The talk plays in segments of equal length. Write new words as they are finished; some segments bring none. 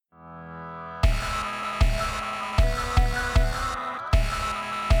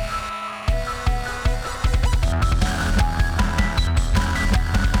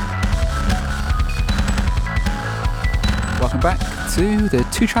to the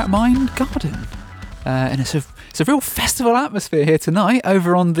Two Track Mind Garden. And it's a real festival atmosphere here tonight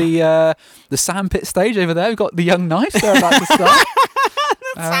over on the sandpit stage over there. We've got the Young Knights there about to start.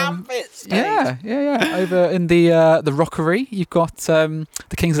 Sandpit stage. Yeah. Over in the Rockery, you've got the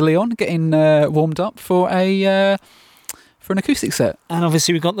Kings of Leon getting warmed up for an acoustic set. And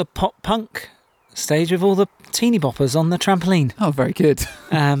obviously we've got the pop punk stage with all the teeny boppers on the trampoline. Oh, very good.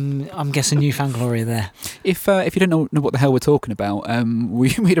 I'm guessing Newfound Glory there. If you don't know what the hell we're talking about,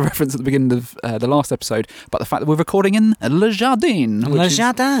 we made a reference at the beginning of the last episode about the fact that we're recording in Le Jardin. Le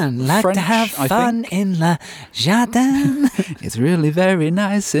Jardin. Like French, to have fun in Le Jardin. It's really very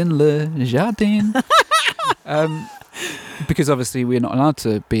nice in Le Jardin. Because obviously we're not allowed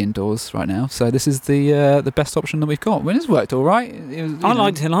to be indoors right now, so this is the best option that we've got. When it's worked all right. I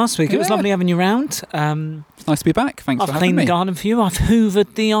liked it last week. It was lovely having you round. It's nice to be back. Thanks for having me. I've cleaned the garden for you. I've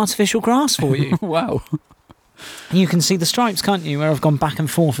hoovered the artificial grass for you. Wow. You can see the stripes, can't you, where I've gone back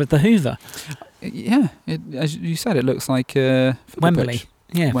and forth with the hoover. Yeah, as you said, it looks like Wembley. Pitch.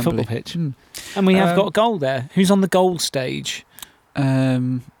 Yeah, Wembley. Football pitch. And we have got a goal there. Who's on the goal stage?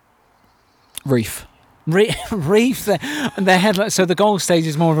 Reef. Reef, their headlight. So the goal stage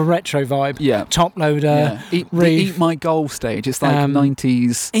is more of a retro vibe. Yeah, top loader. Yeah. Reef. Eat My Goal stage. It's like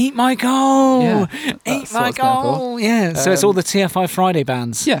 90s. Eat My Goal. Yeah, Eat My Goal. Yeah. So it's all the TFI Friday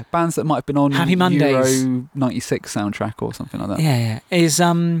bands. Yeah, bands that might have been on Happy Mondays. Euro 96 soundtrack or something like that. Yeah. Is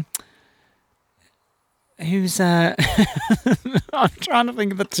who's I'm trying to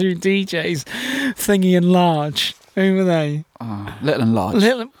think of the two DJs, Thingy and Large. Who were they? Little and Large.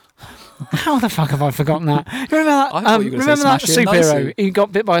 How the fuck have I forgotten that? Remember that? I thought you were gonna say that Smash It superhero? Nicely. He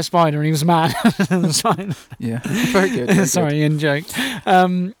got bit by a spider and he was mad. Yeah, very good. Very Sorry, in joke.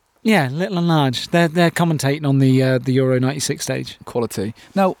 Yeah, Little and Large. They're commentating on the Euro 96 stage. Quality.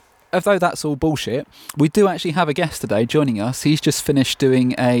 Now, although that's all bullshit, we do actually have a guest today joining us. He's just finished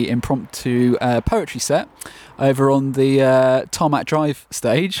doing a impromptu poetry set over on the Tarmac Drive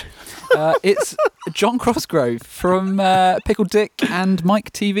stage. It's John Crossgrove from Pickle Dick and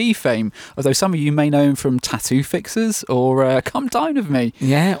Mike TV fame, although some of you may know him from Tattoo Fixers or Come Dine With Me.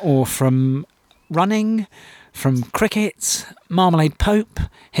 Yeah, or from running, from cricket, Marmalade Pope,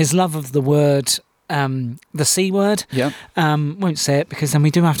 his love of the word, the C word. Yeah. Won't say it because then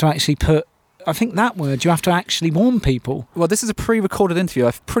we do have to actually put, I think that word, you have to actually warn people. Well, this is a pre-recorded interview.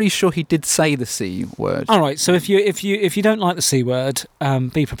 I'm pretty sure he did say the C word. All right, so if you don't like the C word,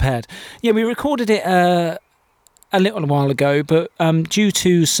 be prepared. Yeah, we recorded it a little while ago, but due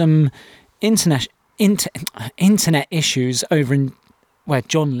to some internet issues over in where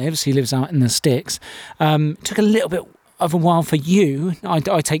John lives, he lives out in the sticks, took a little bit of a while for you,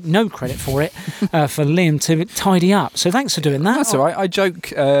 I take no credit for it, for Liam to tidy up. So thanks for doing that. That's all right. I joke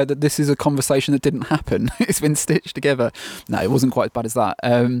that this is a conversation that didn't happen. It's been stitched together. No, it wasn't quite as bad as that.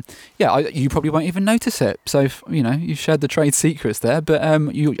 You probably won't even notice it. So, you shared the trade secrets there,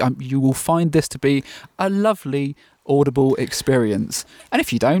 but you will find this to be a lovely, audible experience. And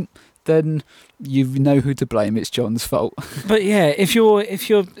if you don't, then you know who to blame. It's John's fault. But yeah, if you're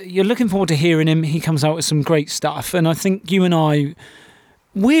looking forward to hearing him, he comes out with some great stuff. And I think you and I,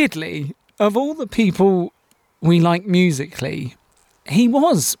 weirdly, of all the people we like musically, he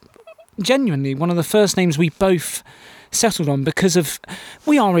was genuinely one of the first names we both settled on because of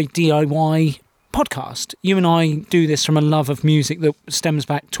we are a DIY podcast. You and I do this from a love of music that stems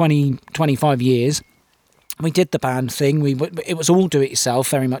back 20, 25 years. We did the band thing. It was all do it yourself.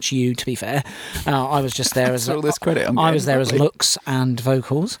 Very much you, to be fair. I was just there as all this credit. I was there as looks and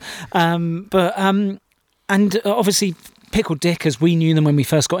vocals. And obviously Pickle Dick, as we knew them when we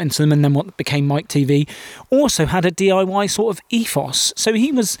first got into them, and then what became Mike TV, also had a DIY sort of ethos. So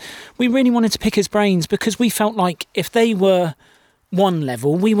we really wanted to pick his brains because we felt like if they were one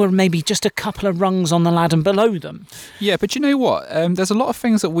level, we were maybe just a couple of rungs on the ladder below them. Yeah, but you know what? There's a lot of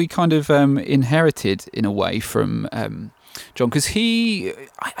things that we kind of inherited in a way from John, because I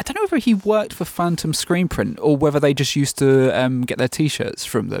don't know whether he worked for Phantom Screenprint or whether they just used to get their T-shirts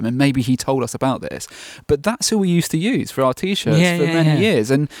from them, and maybe he told us about this. But that's who we used to use for our T-shirts for many years,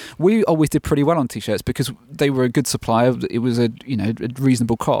 and we always did pretty well on T-shirts because they were a good supplier. It was a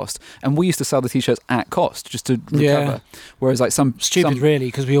reasonable cost, and we used to sell the T-shirts at cost just to recover. Yeah. Whereas like some really,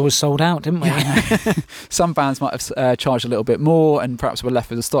 because we always sold out, didn't we? Yeah, some bands might have charged a little bit more and perhaps were left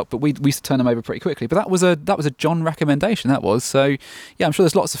with a stock, but we used to turn them over pretty quickly. But that was a John recommendation. That was. So yeah, I'm sure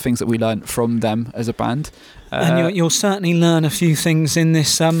there's lots of things that we learned from them as a band. And you'll certainly learn a few things in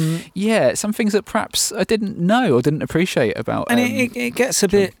this. Yeah, some things that perhaps I didn't know or didn't appreciate about. And it gets a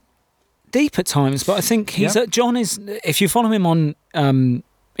bit deep at times, but I think John is. If you follow him on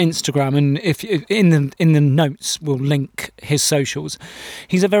Instagram, and if in the notes we'll link his socials.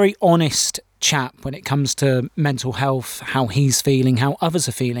 He's a very honest chap when it comes to mental health, how he's feeling, how others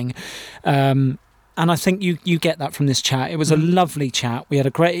are feeling. And I think you get that from this chat. It was a lovely chat. We had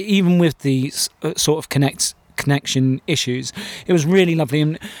a great, even with the sort of connection issues, it was really lovely,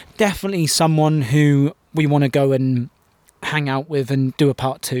 and definitely someone who we want to go and hang out with and do a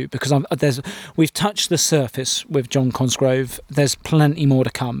part 2, because we've touched the surface with John Cosgrove. There's plenty more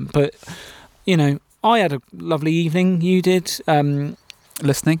to come, but I had a lovely evening. You did.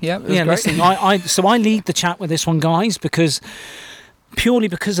 Listening, yeah, it was great. Listening. So I lead the chat with this one, guys, purely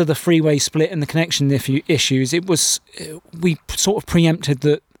because of the freeway split and the connection issues. We sort of preempted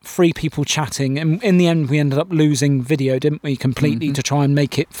that 3 people chatting, and in the end we ended up losing video, didn't we, completely, to try and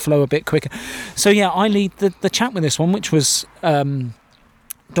make it flow a bit quicker. So yeah, I lead the chat with this one, which was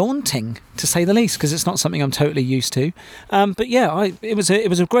daunting to say the least, because it's not something I'm totally used to. But yeah, it was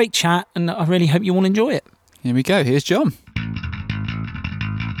a great chat, and I really hope you all enjoy it. Here we go. Here's John.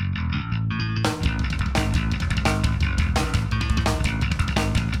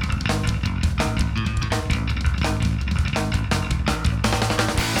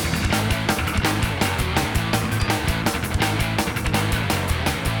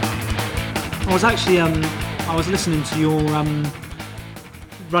 I was listening to your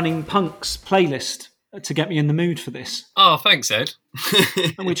Running Punks playlist to get me in the mood for this. Oh, thanks, Ed.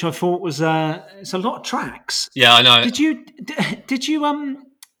 Which I thought was it's a lot of tracks. Yeah, I know. Did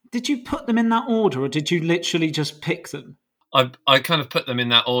you put them in that order, or did you literally just pick them? I kind of put them in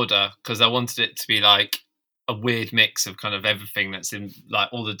that order because I wanted it to be like a weird mix of kind of everything that's in, like,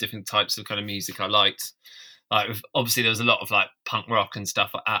 all the different types of kind of music I liked. Like, obviously there was a lot of like punk rock and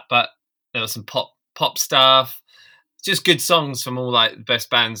stuff like that, but there was some pop stuff, just good songs from all like the best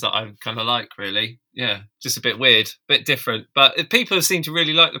bands that I kind of like, really. Yeah, just a bit weird, bit different. But people seem to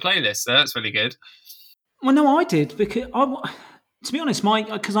really like the playlist, so that's really good. Well, no, I did, because to be honest,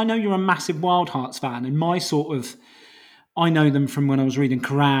 because I know you're a massive Wild Hearts fan, and I know them from when I was reading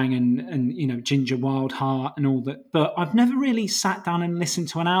Kerrang and Ginger Wildheart and all that, but I've never really sat down and listened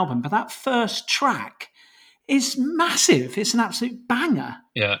to an album. But that first track is massive. It's an absolute banger.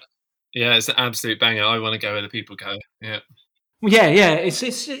 Yeah, it's an absolute banger. I want to go where the people go. Yeah. Well, yeah.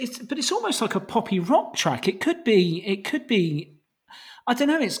 But it's almost like a poppy rock track. It could be. I don't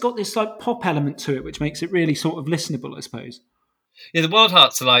know. It's got this like pop element to it, which makes it really sort of listenable, I suppose. Yeah, the Wild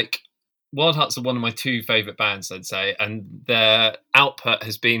Hearts are one of my 2 favourite bands, I'd say, and their output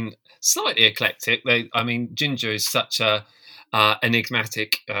has been slightly eclectic. Ginger is such a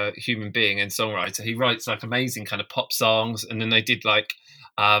enigmatic human being and songwriter. He writes like amazing kind of pop songs, and then they did like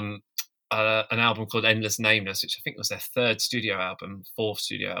an album called Endless Nameless, which I think was their 4th studio album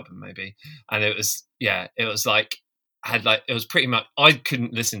maybe, and it was like it was pretty much, I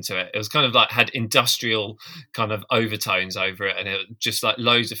couldn't listen to it. It was kind of like had industrial kind of overtones over it, and it was just like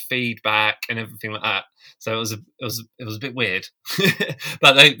loads of feedback and everything like that. So it was a bit weird,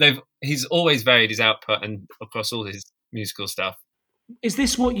 but he's always varied his output and across all his musical stuff. Is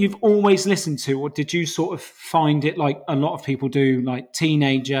this what you've always listened to, or did you sort of find it like a lot of people do, like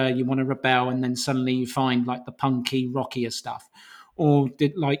teenager, you want to rebel, and then suddenly you find like the punky, rockier stuff? Or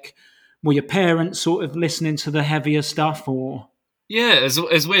were your parents sort of listening to the heavier stuff, or? Yeah,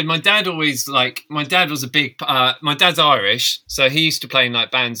 it's weird. My dad was a big, my dad's Irish, so he used to play in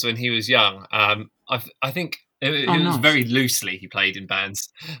like bands when he was young. I think it was very loosely he played in bands,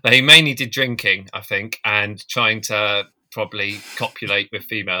 but he mainly did drinking, I think, and trying to probably copulate with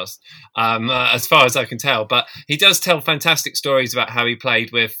females, as far as I can tell. But he does tell fantastic stories about how he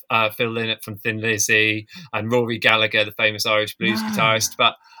played with Phil Lynott from Thin Lizzy and Rory Gallagher, the famous Irish blues guitarist.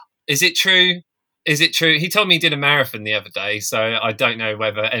 But is it true? He told me he did a marathon the other day, so I don't know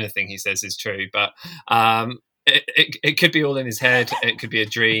whether anything he says is true. But it could be all in his head. It could be a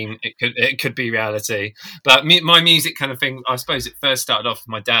dream. It could be reality. But my music kind of thing, I suppose it first started off with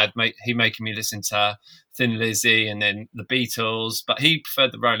my dad. He making me listen to Thin Lizzy and then the Beatles, but he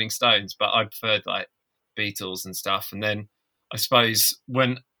preferred the Rolling Stones, but I preferred like Beatles and stuff. And then I suppose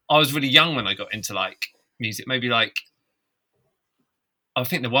when I was really young, when I got into like music, maybe like, I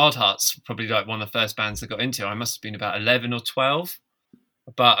think the Wild Hearts were probably like one of the first bands I got into. I must have been about 11 or 12,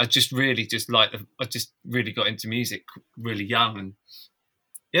 but I just really got into music really young. And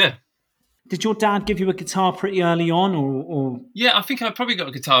yeah. Did your dad give you a guitar pretty early on, or? Yeah, I think I probably got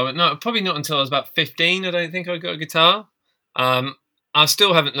a guitar. But no, probably not until I was about 15. I don't think I got a guitar. I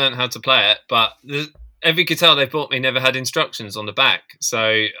still haven't learned how to play it, but every guitar they bought me never had instructions on the back, so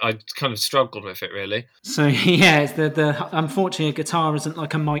I kind of struggled with it, really. So yeah, it's the unfortunately, a guitar isn't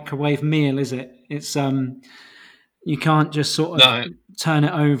like a microwave meal, is it? It's you can't just sort of turn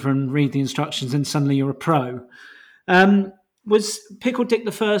it over and read the instructions, and suddenly you're a pro. Was Pickle Dick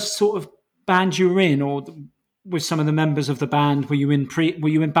the first sort of band you were in, or with some of the members of the band? Were you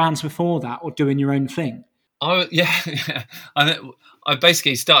in bands before that, or doing your own thing? Yeah. I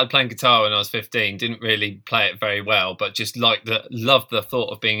basically started playing guitar when I was 15. Didn't really play it very well, but just loved the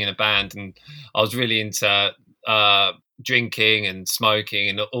thought of being in a band, and I was really into drinking and smoking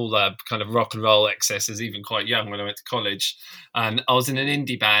and all the kind of rock and roll excesses, even quite young when I went to college. And I was in an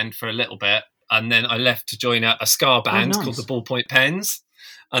indie band for a little bit, and then I left to join a ska band called the Ballpoint Pens,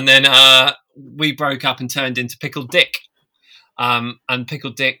 and then we broke up and turned into Pickle Dick. And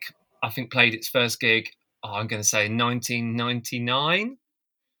Pickle Dick, I think, played its first gig, I'm going to say 1999.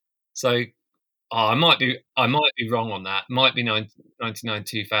 So I might be wrong on that. Might be 1999,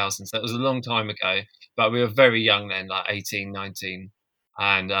 2000. So that was a long time ago, but we were very young then, like 18, 19.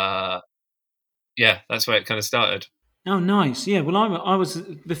 And that's where it kind of started. Oh, nice. Yeah, well, I was,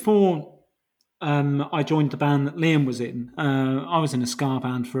 before I joined the band that Liam was in, I was in a ska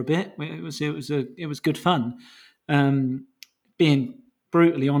band for a bit. It was good fun. Being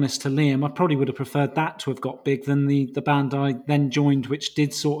brutally honest to Liam, I probably would have preferred that to have got big than the band I then joined, which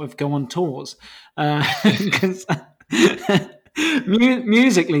did sort of go on tours. Because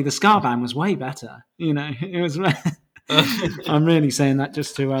musically, the ska band was way better. It was. I'm really saying that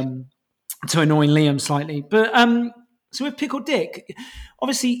just to annoy Liam slightly. But so with Pickle Dick,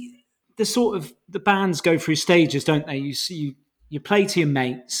 obviously the bands go through stages, don't they? You play to your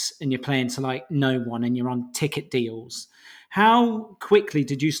mates, and you're playing to like no one, and you're on ticket deals. How quickly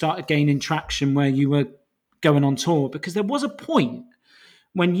did you start gaining traction where you were going on tour? Because there was a point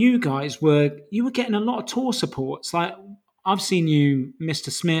when you guys were getting a lot of tour supports. Like, I've seen you,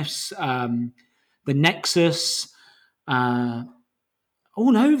 Mr. Smiths, the Nexus, all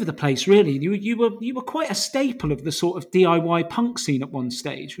over the place. Really, you were quite a staple of the sort of DIY punk scene at one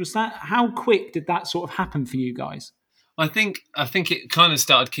stage. How quick did that sort of happen for you guys? I think it kind of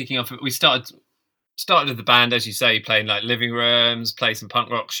started kicking off. We started with the band, as you say, playing like living rooms, play some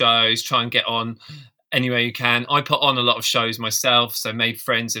punk rock shows, try and get on anywhere you can. I put on a lot of shows myself, so made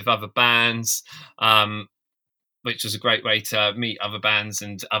friends with other bands, which was a great way to meet other bands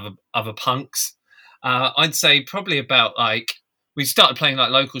and other punks. I'd say probably about we started playing like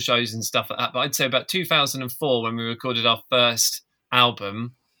local shows and stuff like that, but I'd say about 2004 when we recorded our first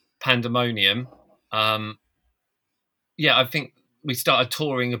album, Pandemonium. I think we started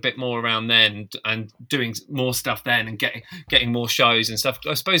touring a bit more around then and doing more stuff then and getting more shows and stuff.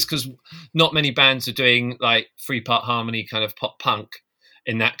 I suppose because not many bands are doing like 3-part harmony kind of pop punk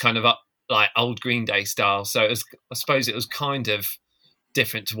in that kind of like old Green Day style. So I suppose it was kind of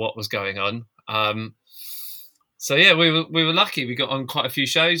different to what was going on. We were lucky. We got on quite a few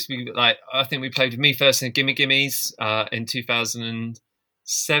shows. I think we played with Me First and Gimme Gimmes in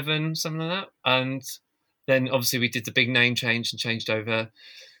 2007, something like that. And then obviously we did the big name change and changed over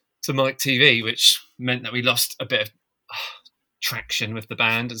to Mike TV, which meant that we lost a bit of traction with the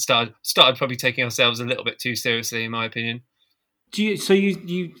band and started probably taking ourselves a little bit too seriously, in my opinion. You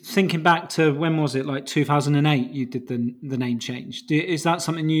thinking back to, when was it, like 2008 you did the name change? Is that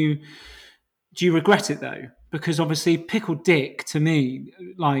something do you regret it though? Because obviously Pickle Dick, to me,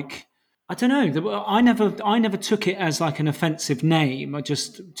 like, I don't know. I never took it as like an offensive name. I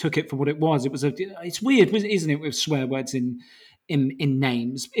just took it for what it was. It's weird, isn't it, with swear words in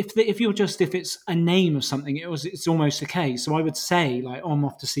names? If it's a name of something, it's almost okay. So I would say like, I'm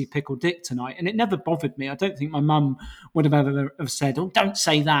off to see Pickle Dick tonight, and it never bothered me. I don't think my mum would have ever have said, "Oh, don't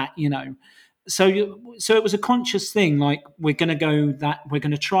say that," So it was a conscious thing. Like, we're going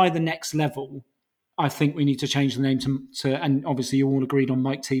to try the next level. I think we need to change the name to and obviously you all agreed on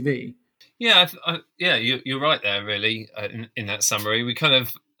Mike TV. Yeah, you're right there, really, in that summary. We kind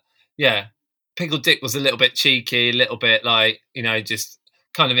of, Pickle Dick was a little bit cheeky, a little bit like, just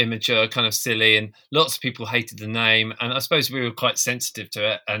kind of immature, kind of silly, and lots of people hated the name. And I suppose we were quite sensitive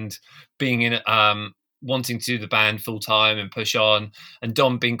to it, and being in it, wanting to do the band full time and push on, and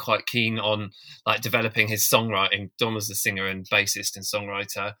Dom being quite keen on like developing his songwriting. Dom was the singer and bassist and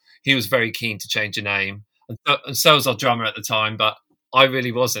songwriter. He was very keen to change a name, and so was our drummer at the time, but I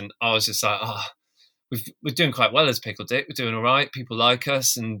really wasn't. I was just like, we're doing quite well as Pickle Dick. We're doing all right. People like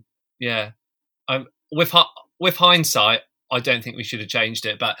us, and with hindsight, I don't think we should have changed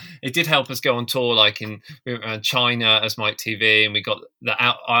it, but it did help us go on tour. Like we went around China as Mike TV, and we got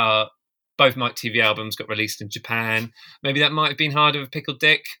both Mike TV albums got released in Japan. Maybe that might have been harder with Pickle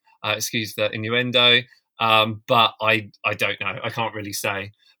Dick. Excuse the innuendo, but I don't know. I can't really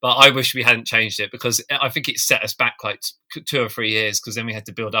say. But I wish we hadn't changed it, because I think it set us back like 2 or 3 years, because then we had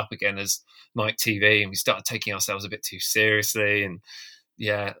to build up again as Mike TV, and we started taking ourselves a bit too seriously. And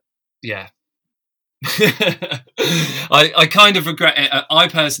yeah. I kind of regret it. I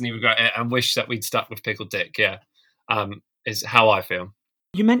personally regret it and wish that we'd stuck with Pickled Dick. Yeah, is how I feel.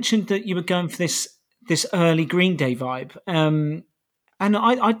 You mentioned that you were going for this early Green Day vibe, and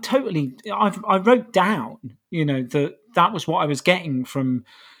I totally I wrote down, that was what I was getting from,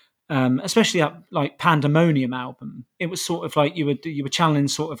 especially that like Pandemonium album. It was sort of like you were channeling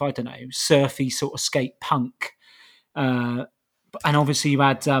sort of, I don't know, surfy sort of skate punk. And obviously you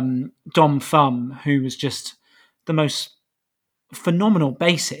had Dom Thumb, who was just the most phenomenal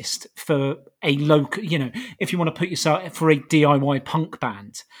bassist for a local, if you want to put yourself for a DIY punk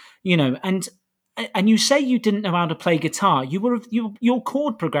band, and you say you didn't know how to play guitar. Your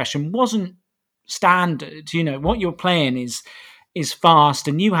chord progression wasn't standard. What you're playing is fast,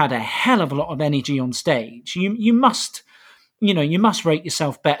 and you had a hell of a lot of energy on stage. You must rate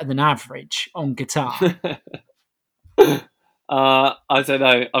yourself better than average on guitar. I don't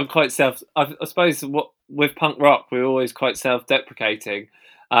know. I'm quite I suppose with punk rock, we're always quite self-deprecating.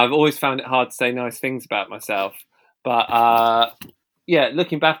 I've always found it hard to say nice things about myself. But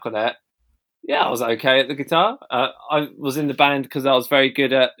looking back on it, I was okay at the guitar. I was in the band because I was very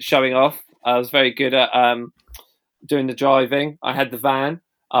good at showing off. I was very good at doing the driving. I had the van.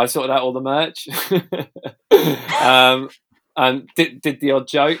 I sorted out all the merch. And did the odd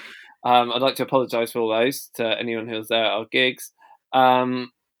joke. I'd like to apologise for all those to anyone who was there at our gigs.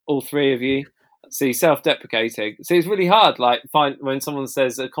 All three of you. See, self-deprecating. See, it's really hard. Like, when someone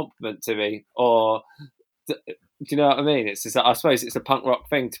says a compliment to me, or do you know what I mean? It's just, I suppose it's a punk rock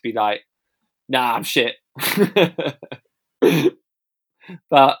thing to be like, "Nah, I'm shit."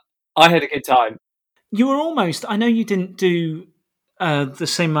 But I had a good time. You were almost. I know you didn't do the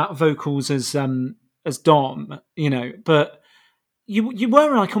same amount of vocals as Dom, but you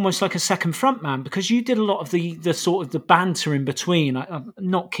were like almost like a second front man, because you did a lot of the sort of the banter in between. I'm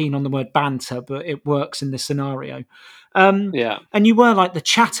not keen on the word banter, but it works in this scenario. And you were like the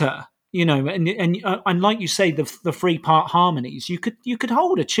chatter, and like you say, the 3-part harmonies. You could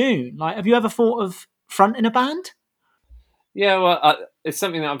hold a tune. Like, have you ever thought of fronting a band? Yeah, well, it's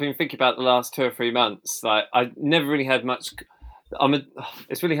something that I've been thinking about the last 2 or 3 months. Like, I never really had much.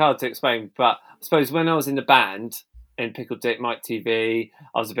 It's really hard to explain, but I suppose when I was in the band in Pickled Dick, Mike TV,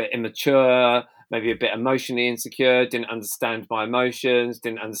 I was a bit immature, maybe a bit emotionally insecure, didn't understand my emotions,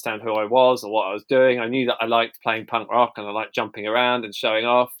 didn't understand who I was or what I was doing. I knew that I liked playing punk rock and I liked jumping around and showing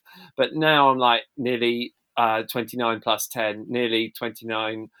off. But now I'm like nearly 29 plus 10, nearly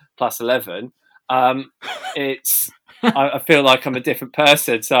 29 plus 11. I feel like I'm a different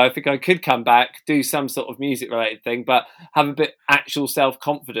person. So I think I could come back, do some sort of music related thing, but have a bit actual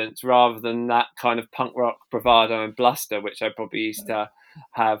self-confidence rather than that kind of punk rock bravado and bluster, which I probably used to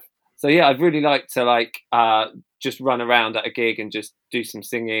have. So yeah, I'd really like to just run around at a gig and just do some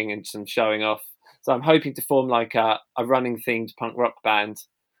singing and some showing off. So I'm hoping to form like a running themed punk rock band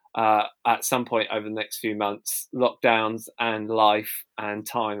at some point over the next few months, lockdowns and life and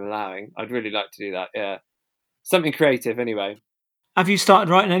time allowing. I'd really like to do that. Yeah. Something creative, anyway. Have you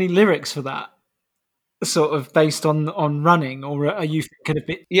started writing any lyrics for that, sort of based on running, or are you thinking a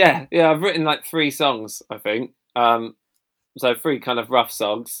bit? Yeah. I've written like 3 songs, I think. So 3 kind of rough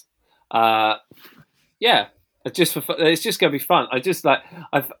songs. It's just gonna be fun.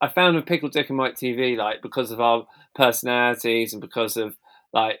 I found with Pickled Dick and Mike TV, like, because of our personalities and because of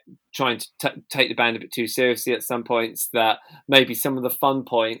like trying to take the band a bit too seriously at some points, that maybe some of the fun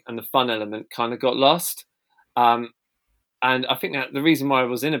point and the fun element kind of got lost. And I think that the reason why I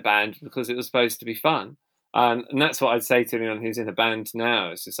was in a band, because it was supposed to be fun. And that's what I'd say to anyone who's in a band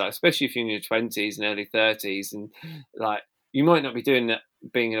now. It's just like, especially if you're in your 20s and early 30s, and like, you might not be doing that,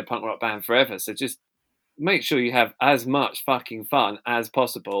 being in a punk rock band forever. So just make sure you have as much fucking fun as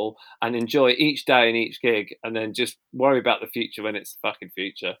possible and enjoy each day and each gig, and then just worry about the future when it's the fucking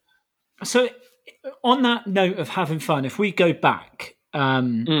future. So on that note of having fun, if we go back,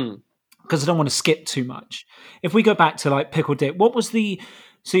 because I don't want to skip too much. If we go back to like Pickled Dick,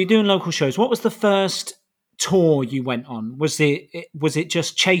 so you're doing local shows. What was the first tour you went on? Was it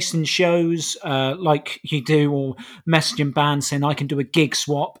just chasing shows like you do, or messaging bands saying I can do a gig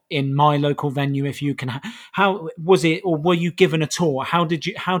swap in my local venue if you can? How was it, or were you given a tour? How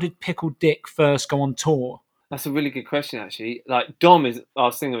did Pickled Dick first go on tour? That's a really good question, actually. Like, Dom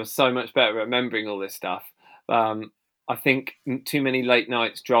our singer, was so much better at remembering all this stuff. I think too many late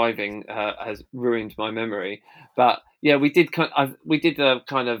nights driving has ruined my memory. But yeah, we did the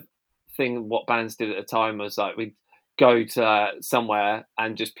kind of thing what bands did at the time, was like we'd go to somewhere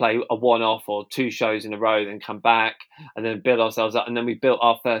and just play a one-off or 2 shows in a row, then come back and then build ourselves up. And then we built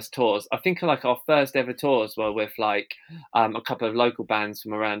our first tours. I think like our first ever tours were with like a couple of local bands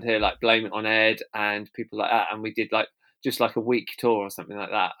from around here, like Blame It on Ed and people like that. And we did like just like a week tour or something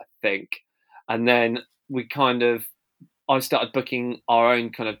like that, I think. And then I started booking our own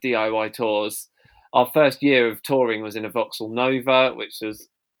kind of DIY tours. Our first year of touring was in a Vauxhall Nova, which was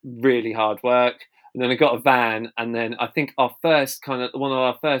really hard work. And then I got a van, and then I think one of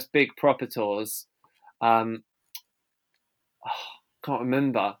our first big proper tours, can't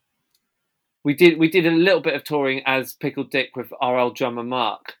remember. We did a little bit of touring as Pickled Dick with our old drummer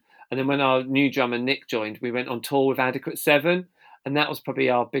Mark, and then when our new drummer Nick joined, we went on tour with Adequate Seven, and that was probably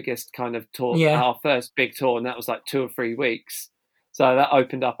our biggest kind of tour, our first big tour, and that was like 2 or 3 weeks. So that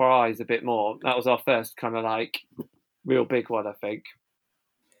opened up our eyes a bit more. That was our first kind of like real big one, I think.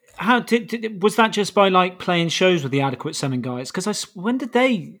 How was that just by like playing shows with the Adequate Seven guys? Because when did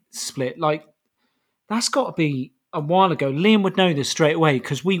they split? Like that's got to be a while ago. Liam would know this straight away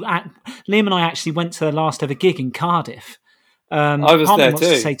because Liam and I actually went to their last ever gig in Cardiff. I was there too.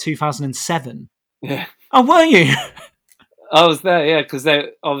 To say 2007. Yeah. Oh, were you? I was there, yeah, because I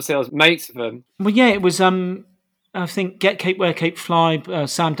was mates with them. Well, yeah, it was. I think Get Cape Where Cape Fly.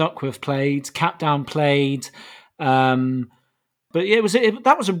 Sam Duckworth played. Cap Down played. But yeah,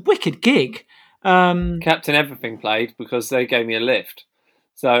 that was a wicked gig. Captain Everything played because they gave me a lift.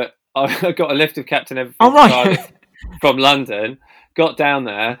 So I got a lift of Captain Everything from London, got down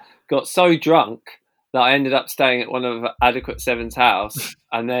there, got so drunk that I ended up staying at one of Adequate Seven's house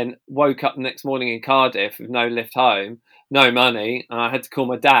and then woke up the next morning in Cardiff with no lift home, no money. And I had to call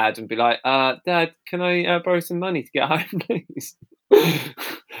my dad and be like, Dad, can I borrow some money to get home, please?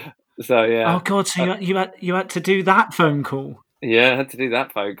 So, yeah. Oh, God, so you had to do that phone call? Yeah, I had to do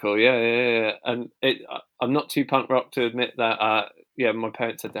that phone call. Yeah. And I'm not too punk rock to admit that. My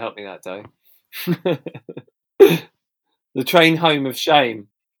parents had to help me that day. The train home of shame.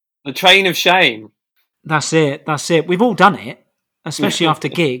 The train of shame. That's it. We've all done it, especially after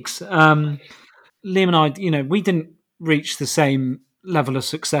gigs. Liam and I, we didn't reach the same level of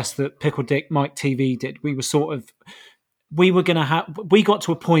success that Pickle Dick Mike TV did. We were we got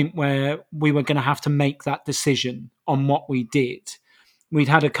to a point where we were going to have to make that decision on what we did. We'd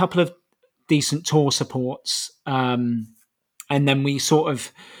had a couple of decent tour supports, and then we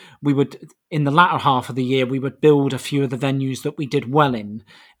would, in the latter half of the year, we would build a few of the venues that we did well in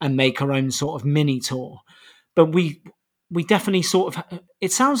and make our own sort of mini tour. But we definitely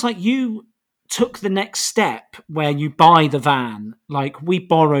it sounds like you took the next step where you buy the van. Like we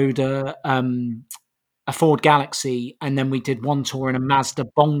borrowed a Ford Galaxy, and then we did one tour in a Mazda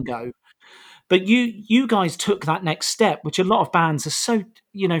Bongo. But you guys took that next step, which a lot of bands are so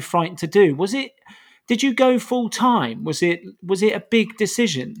frightened to do. Did you go full time? Was it a big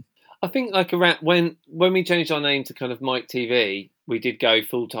decision? I think like around when we changed our name to kind of Mike TV, we did go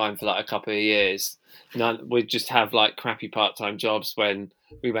full time for like a couple of years. We'd just have like crappy part time jobs when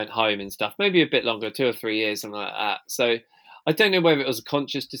we went home and stuff. Maybe a bit longer, 2 or 3 years, something like that. So I don't know whether it was a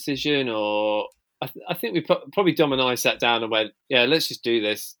conscious decision or. I think we probably Dom and I sat down and went, yeah, let's just do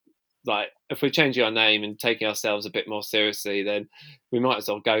this. Like, if we're changing our name and taking ourselves a bit more seriously, then we might as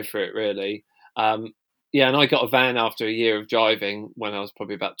well go for it, really. And I got a van after a year of driving when I was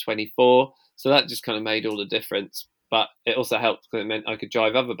probably about 24. So that just kind of made all the difference. But it also helped because it meant I could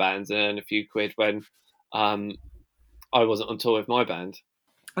drive other bands and earn a few quid when I wasn't on tour with my band.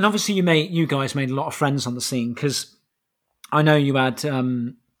 And obviously you guys made a lot of friends on the scene because I know you had...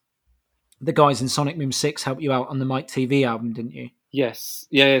 the guys in Sonic Boom 6 helped you out on the Mike TV album, didn't you? Yes.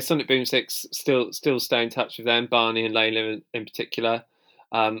 Yeah, Sonic Boom 6, still stay in touch with them, Barney and Layla in particular.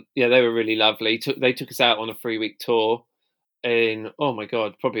 They were really lovely. They took us out on a 3-week tour in, oh my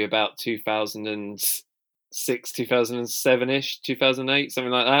God, probably about 2006, 2007-ish, 2008,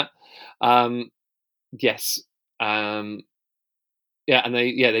 something like that. Yes. And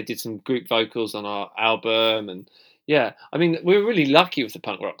they did some group vocals on our album and yeah, I mean, we were really lucky with the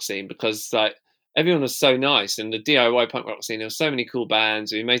punk rock scene because like everyone was so nice, and the DIY punk rock scene, there were so many cool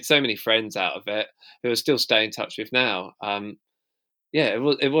bands. We made so many friends out of it who we still stay in touch with now.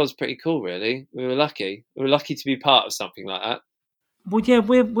 It was pretty cool, really. We were lucky. We were lucky to be part of something like that. Well, yeah,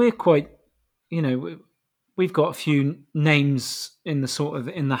 we're quite, we've got a few names in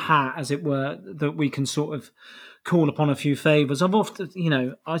the hat, as it were, that we can sort of call upon a few favours. I've often,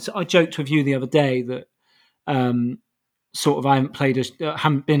 I joked with you the other day that sort of I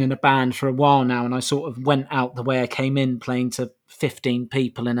haven't been in a band for a while now, and I sort of went out the way I came in, playing to 15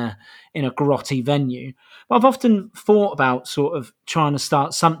 people in a grotty venue. But I've often thought about sort of trying to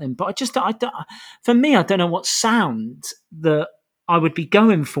start something, but for me, I don't know what sound that I would be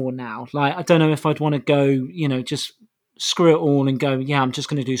going for now. Like, I don't know if I'd want to go, just screw it all and go, yeah, I'm just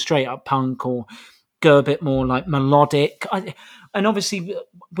going to do straight up punk, or go a bit more like melodic. And obviously,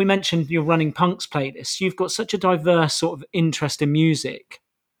 we mentioned your Running Punks playlist. You've got such a diverse sort of interest in music.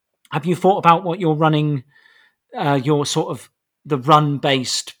 Have you thought about what you're running, your sort of the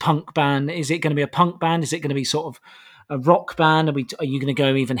run-based punk band? Is it going to be a punk band? Is it going to be sort of a rock band? Are you going to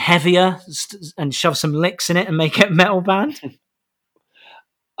go even heavier and shove some licks in it and make it a metal band?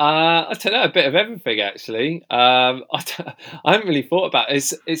 I don't know, a bit of everything actually. I haven't really thought about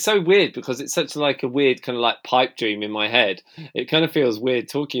it. It's so weird because it's such like a weird kind of like pipe dream in my head. It kind of feels weird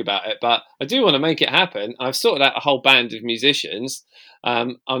talking about it, but I do want to make it happen. I've sorted out a whole band of musicians.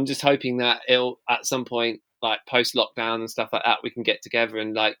 I'm just hoping that it'll at some point, like post lockdown and stuff like that, we can get together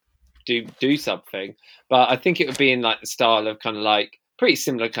and like do something. But I think it would be in like the style of kind of like pretty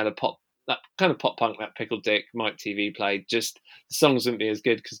similar kind of pop. That kind of pop punk that Pickle Dick Mike TV played, just the songs wouldn't be as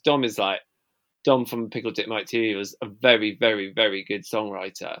good because Dom from Pickle Dick Mike TV was a very, very, very good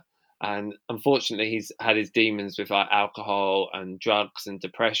songwriter. And unfortunately, he's had his demons with like alcohol and drugs and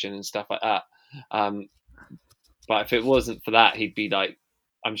depression and stuff like that. But if it wasn't for that, he'd be like,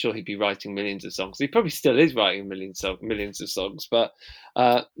 I'm sure he'd be writing millions of songs. He probably still is writing millions of songs. But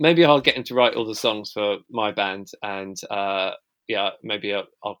maybe I'll get him to write all the songs for my band, and maybe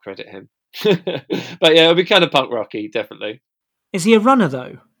I'll credit him. But yeah, it'll be kind of punk rocky, definitely. Is he a runner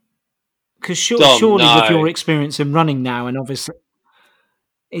though? Because surely with your experience in running now, and obviously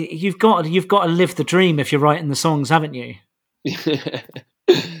you've got to live the dream if you're writing the songs, haven't you?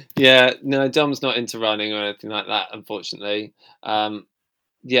 Yeah, no, Dom's not into running or anything like that, unfortunately. I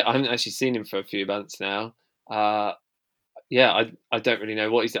haven't actually seen him for a few months now. I don't really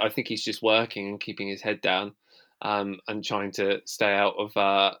know what he's. I think he's just working and keeping his head down, and trying to stay out of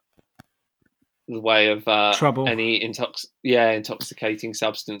the way of trouble, any intoxicating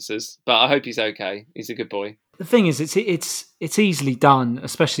substances. But I hope he's okay. He's a good boy. The thing is, it's easily done,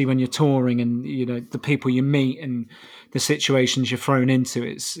 especially when you're touring and the people you meet and the situations you're thrown into.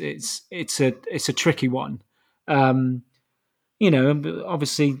 It's a tricky one. Obviously,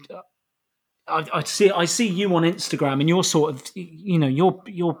 I see you on Instagram, and you're sort of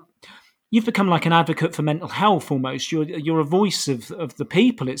you've become like an advocate for mental health almost. You're a voice of the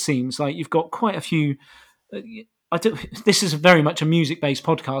people. It seems like you've got quite a few. This is very much a music-based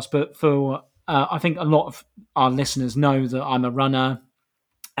podcast, but for I think a lot of our listeners know that I'm a runner,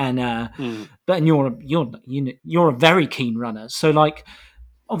 and you're a very keen runner. So like,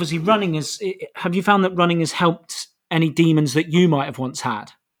 obviously, running is. Have you found that running has helped any demons that you might have once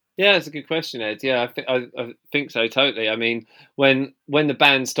had? Yeah, it's a good question, Ed. Yeah, I think so, totally. I mean, when the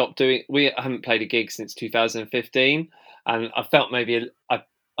band stopped doing, we haven't played a gig since 2015, and I felt maybe I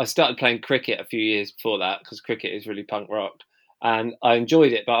started playing cricket a few years before that because cricket is really punk rock, and I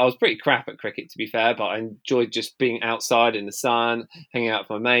enjoyed it. But I was pretty crap at cricket, to be fair. But I enjoyed just being outside in the sun, hanging out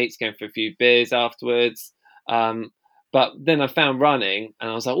with my mates, going for a few beers afterwards. But then I found running, and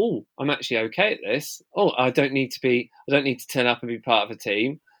I was like, "Oh, I'm actually okay at this. Oh, I don't need to turn up and be part of a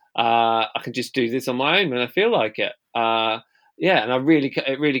team. I can just do this on my own when I feel like it." And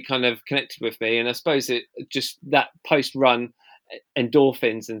it really kind of connected with me. And I suppose it just that post-run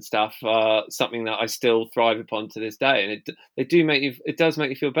endorphins and stuff are something that I still thrive upon to this day. And it does make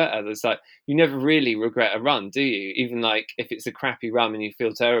you feel better. It's like you never really regret a run, do you? Even like if it's a crappy run and you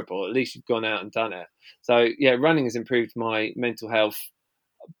feel terrible, at least you've gone out and done it. So yeah, running has improved my mental health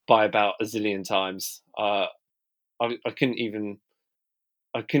by about a zillion times. I couldn't even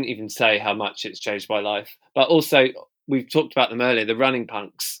say how much it's changed my life. But also, we've talked about them earlier. The Running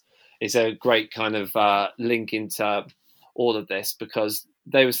Punks is a great kind of link into all of this because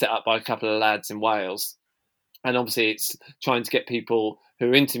they were set up by a couple of lads in Wales. And obviously, it's trying to get people who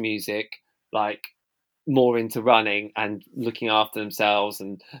are into music, like more into running and looking after themselves,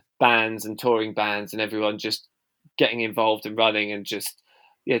 and bands and touring bands and everyone just getting involved in running and just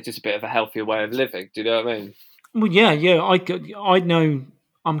a bit of a healthier way of living. Do you know what I mean? Well, yeah. I know.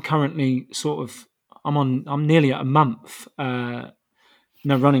 I'm currently I'm nearly at a month no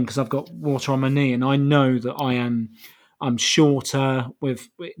running because I've got water on my knee, and I know that I'm shorter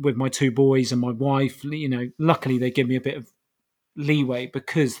with my two boys and my wife. Luckily they give me a bit of leeway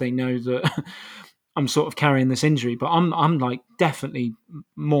because they know that I'm sort of carrying this injury, but I'm like definitely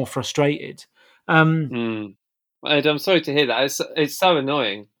more frustrated. Ed, I'm sorry to hear that. It's so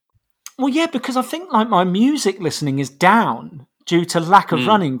annoying. Well, yeah, because I think like my music listening is down due to lack of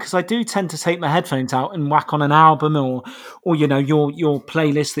running, because I do tend to take my headphones out and whack on an album or your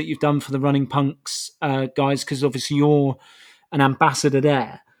playlist that you've done for the Running Punks guys, because obviously you're an ambassador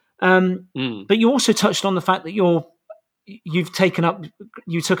there. But you also touched on the fact that you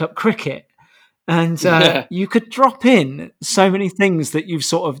took up cricket, and you could drop in so many things that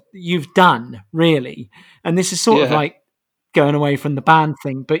you've done, really. And this is sort of like going away from the band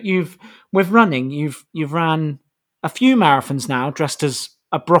thing, but with running, you've ran a few marathons now dressed as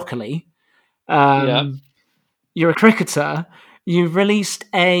a broccoli. You're a cricketer. You've released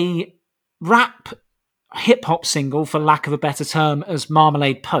a rap hip hop single, for lack of a better term, as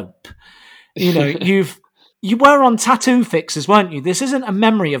Marmalade Pope. You were on Tattoo Fixers, weren't you? This isn't a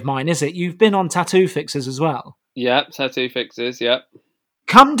memory of mine, is it? You've been on Tattoo Fixers as well. Yep, Tattoo Fixers. Yep.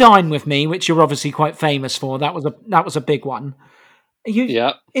 Come Dine With Me, which you're obviously quite famous for. That was a big one.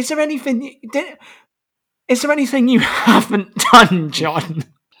 Yeah. Is there anything you haven't done, John?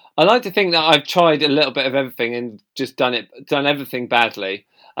 I like to think that I've tried a little bit of everything and just done everything badly.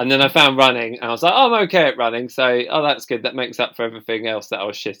 And then I found running, and I was like, oh, I'm okay at running. So, that's good. That makes up for everything else that I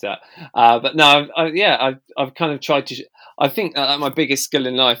was shit at. But no, I've kind of tried to. I think that my biggest skill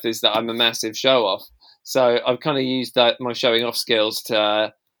in life is that I'm a massive show off. So I've kind of used my showing off skills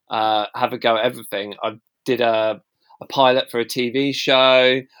to have a go at everything. I did a pilot for a TV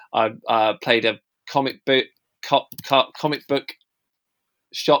show. I played a comic book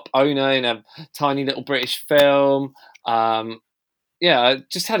shop owner in a tiny little British film. I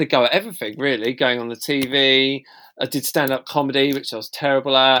just had a go at everything, really, going on the TV. I did stand-up comedy, which I was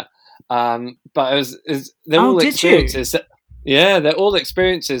terrible at. But they're all experiences. They're all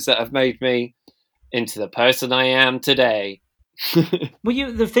experiences that have made me into the person I am today.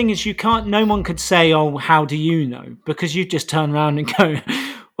 Well, the thing is, no one could say, oh, how do you know? Because you just turn around and go,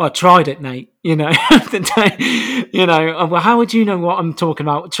 well, I tried it, mate. Well, how would you know what I'm talking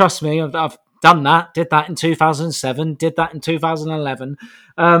about? Trust me, I've done that, did that in 2007, did that in 2011.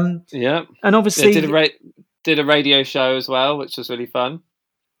 And obviously... did a radio show as well, which was really fun.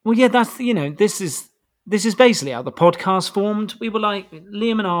 Well, yeah, that's, this is basically how the podcast formed. We were like,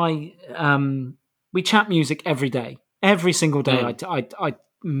 Liam and I, we chat music every day. Every single day I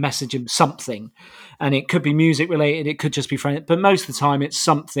message him something, and it could be music related, it could just be friendly, but most of the time it's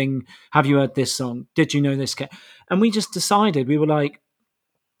something. Have you heard this song? Did you know this? And we just decided, we were like,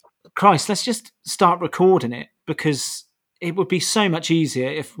 Christ, let's just start recording it, because it would be so much easier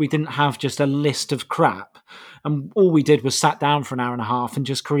if we didn't have just a list of crap, and all we did was sat down for an hour and a half and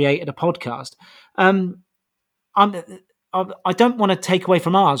just created a podcast. I don't want to take away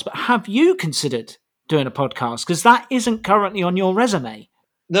from ours, but have you considered doing a podcast? Because that isn't currently on your resume.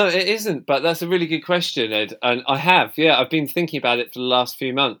 No, it isn't, but that's a really good question, Ed. And I have, I've been thinking about it for the last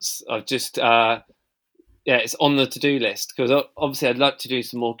few months. I've just, it's on the to-do list, because obviously I'd like to do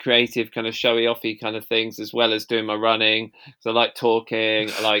some more creative kind of showy-offy kind of things, as well as doing my running, because I like talking,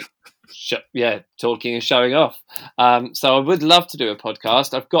 I like, talking and showing off. So I would love to do a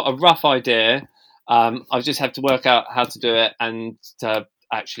podcast. I've got a rough idea. I just have to work out how to do it and to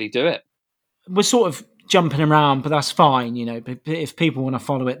actually do it. We're sort of jumping around, but that's fine, if people want to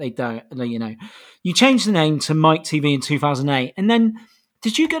follow it, they don't, You changed the name to Mike TV in 2008, and then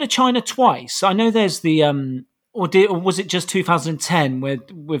did you go to China twice? I know there's the or was it just 2010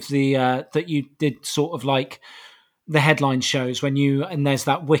 with the that you did sort of like the headline shows and there's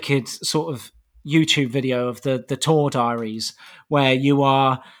that wicked sort of YouTube video of the tour diaries where you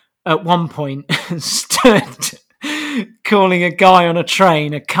are at one point stood calling a guy on a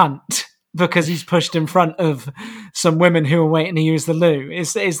train a cunt because he's pushed in front of some women who are waiting to use the loo.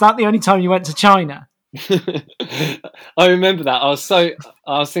 Is that the only time you went to China? I remember that. I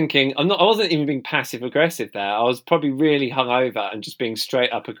was thinking, I wasn't even being passive aggressive there. I was probably really hungover and just being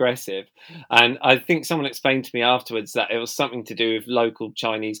straight up aggressive. And I think someone explained to me afterwards that it was something to do with local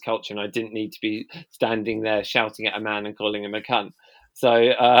Chinese culture, and I didn't need to be standing there shouting at a man and calling him a cunt. So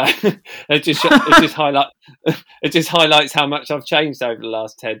it just highlights how much I've changed over the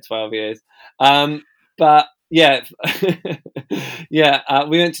last 10, 12 years. But yeah,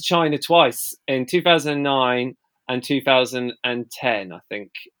 we went to China twice in 2009 and 2010. I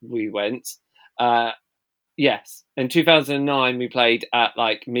think we went. Yes, in 2009 we played at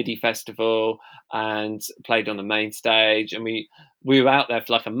like MIDI Festival and played on the main stage, and we were out there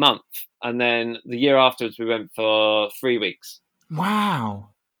for like a month, and then the year afterwards we went for 3 weeks. Wow.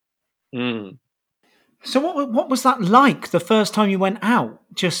 Mm. So what was that like the first time you went out,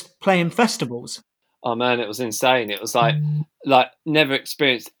 just playing festivals? Oh man, it was insane. It was like never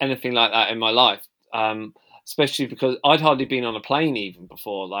experienced anything like that in my life. especially because I'd hardly been on a plane even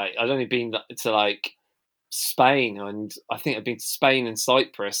before. Like I'd only been to like Spain, and I think I'd been to Spain and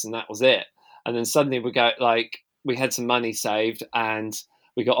Cyprus, and that was it. And then suddenly we had some money saved, and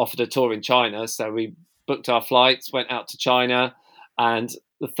we got offered a tour in China, so we booked our flights, went out to China, and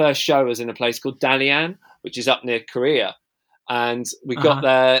the first show was in a place called Dalian, which is up near Korea. And we got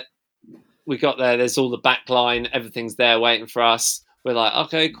there. There's all the back line, everything's there waiting for us. We're like,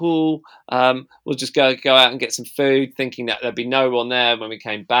 okay, cool. We'll just go out and get some food, thinking that there'd be no one there when we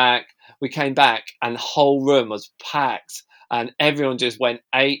came back. We came back and the whole room was packed, and everyone just went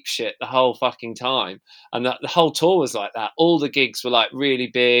ape shit the whole fucking time. And the whole tour was like that. All the gigs were like really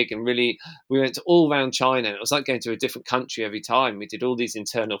big and really, we went to all around China, and it was like going to a different country every time. We did all these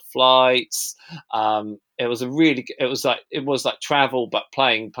internal flights. It was like travel, but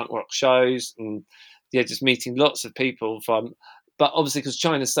playing punk rock shows, and yeah, just meeting lots of people but obviously because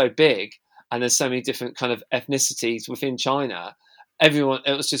China's so big and there's so many different kind of ethnicities within China,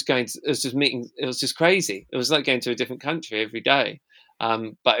 it was just crazy. It was like going to a different country every day.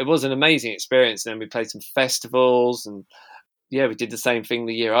 But it was an amazing experience. And then we played some festivals, and yeah, we did the same thing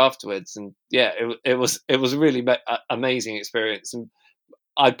the year afterwards. And yeah, it was a really amazing experience. And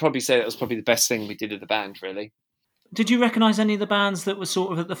I'd probably say that was probably the best thing we did as the band, really. Did you recognise any of the bands that were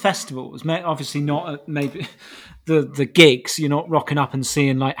sort of at the festivals? Obviously not at maybe the gigs. You're not rocking up and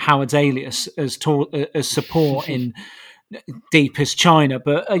seeing like Howard's Alias as support in deepest China.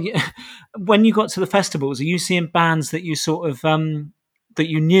 But when you got to the festivals, are you seeing bands that you sort of that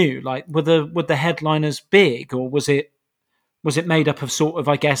you knew? Like were the headliners big, or was it made up of sort of,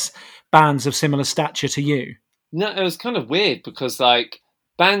 I guess, bands of similar stature to you? No, it was kind of weird because like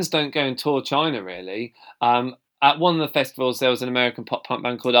bands don't go and tour China really. At one of the festivals, there was an American pop punk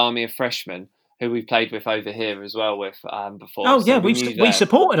band called Army of Freshmen, who we played with over here as well before. Oh yeah, we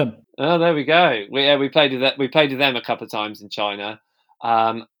supported them. Oh, there we go. We played with them a couple of times in China,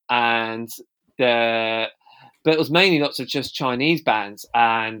 but it was mainly lots of just Chinese bands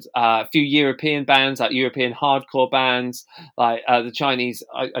and a few European bands, like European hardcore bands, like the Chinese.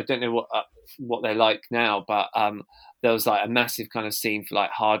 I don't know what they're like now, but there was like a massive kind of scene for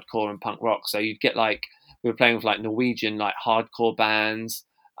like hardcore and punk rock. So you'd get like, we were playing with like Norwegian like hardcore bands,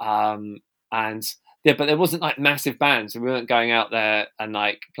 and yeah, but there wasn't like massive bands. We weren't going out there and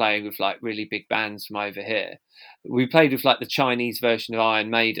like playing with like really big bands from over here. We played with like the Chinese version of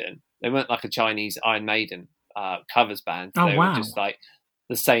Iron Maiden. They weren't like a Chinese Iron Maiden covers band. They were just like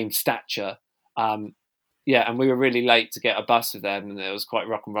the same stature. Yeah, and we were really late to get a bus with them, and it was quite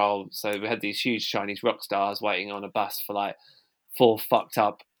rock and roll. So we had these huge Chinese rock stars waiting on a bus for like 4 fucked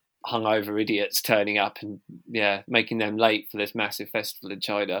up hungover idiots turning up and yeah, making them late for this massive festival in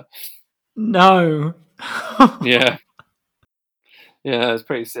China. No. Yeah, it was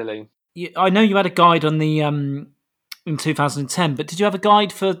pretty silly. I know you had a guide on the in 2010, but did you have a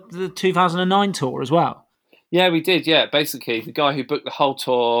guide for the 2009 tour as well? Yeah, we did. Yeah, basically the guy who booked the whole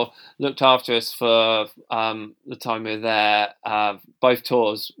tour, looked after us for the time we were there, both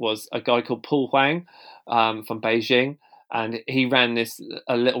tours, was a guy called Paul Huang from Beijing. And he ran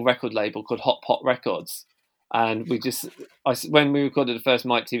a little record label called Hot Pot Records. And when we recorded the first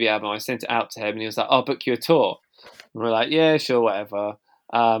Mike TV album, I sent it out to him, and he was like, "I'll book you a tour." And we're like, "Yeah, sure, whatever."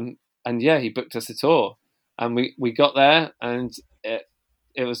 And yeah, he booked us a tour, and we got there, and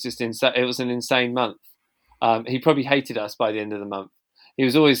it was just insane. It was an insane month. He probably hated us by the end of the month. He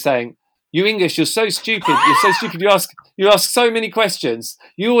was always saying, "You English, you're so stupid. You're so stupid. You ask so many questions.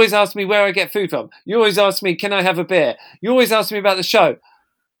 You always ask me where I get food from. You always ask me, can I have a beer? You always ask me about the show.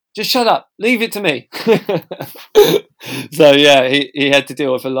 Just shut up. Leave it to me." So yeah, he had to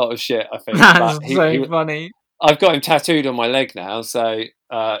deal with a lot of shit, I think. That's funny. I've got him tattooed on my leg now, so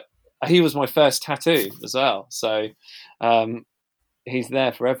he was my first tattoo as well. So he's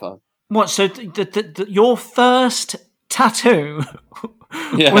there forever. What? So your first tattoo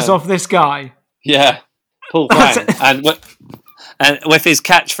was of this guy? Yeah, Paul Huang, and with his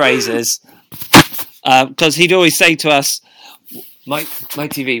catchphrases, because he'd always say to us, "My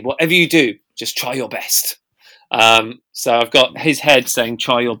TV, whatever you do, just try your best." So I've got his head saying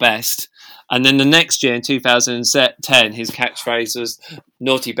 "try your best," and then the next year in 2010, his catchphrase was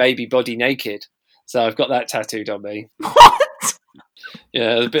 "naughty baby, body naked." So I've got that tattooed on me. What?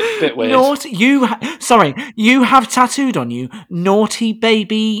 Yeah, a bit weird. You have tattooed on you "naughty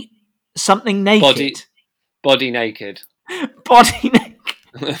baby something naked." Body naked. Body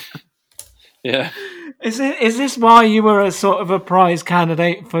naked. Yeah. Is this why you were a sort of a prize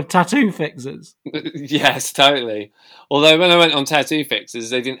candidate for tattoo fixers? Yes, totally. Although when I went on Tattoo Fixers,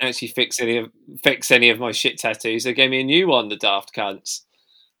 they didn't actually fix any of my shit tattoos. They gave me a new one, the daft cunts.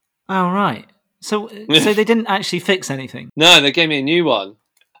 Oh right. So they didn't actually fix anything? No, they gave me a new one.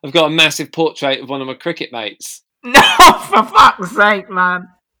 I've got a massive portrait of one of my cricket mates. No, for fuck's sake, man.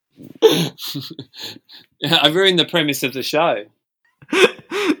 I ruined the premise of the show.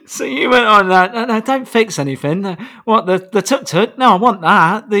 So you went on that. No, don't fix anything. What, the tut-tut? No, I want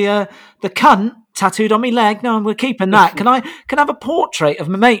that. The cunt tattooed on my leg? No, we're keeping that. Can I have a portrait of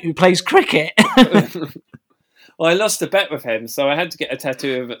my mate who plays cricket? Well, I lost a bet with him, so I had to get a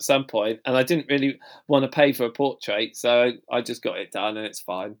tattoo of him at some point, and I didn't really want to pay for a portrait, so I just got it done, and it's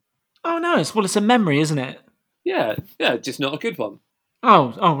fine. Oh, nice. Well, it's a memory, isn't it? Yeah, just not a good one.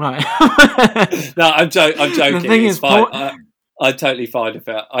 Oh, right. No, I'm joking. The thing it's is, fine. I'm totally fine with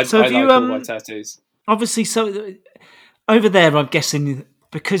it. I like all my tattoos. Obviously, so over there, I'm guessing,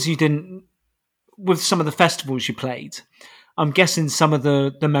 because you didn't, with some of the festivals you played, I'm guessing some of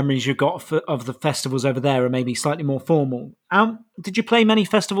the memories you got of the festivals over there are maybe slightly more formal. Did you play many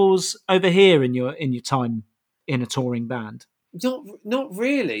festivals over here in your time in a touring band? Not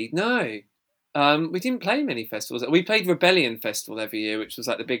really, no. We didn't play many festivals. We played Rebellion Festival every year, which was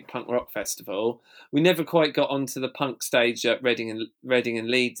like the big punk rock festival. We never quite got onto the punk stage at Reading and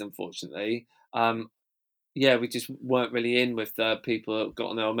Leeds, unfortunately. We just weren't really in with the people that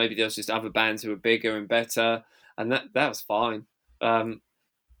got on there. Or maybe there was just other bands who were bigger and better, and that was fine.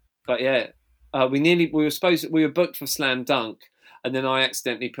 But yeah, we were booked for Slam Dunk, and then I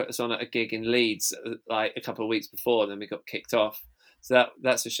accidentally put us on at a gig in Leeds like a couple of weeks before, and then we got kicked off. So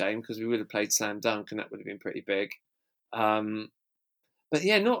that's a shame, because we would have played Slam Dunk and that would have been pretty big. But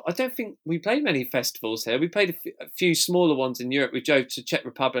yeah, I don't think we played many festivals here. We played a few smaller ones in Europe. We drove to Czech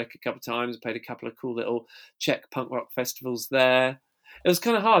Republic a couple of times, played a couple of cool little Czech punk rock festivals there. It was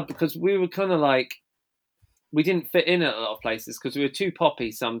kind of hard because we were kind of like, we didn't fit in at a lot of places because we were too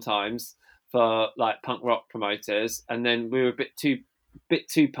poppy sometimes for like punk rock promoters, and then we were a bit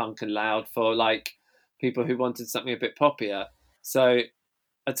too punk and loud for like people who wanted something a bit poppier. So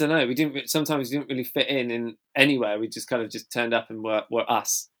I don't know. Sometimes we didn't really fit in anywhere. We just kind of just turned up and were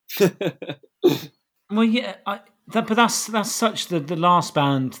us. Well, yeah, but that's such the last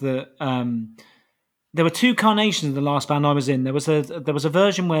band that there were two carnations of the last band I was in. There was a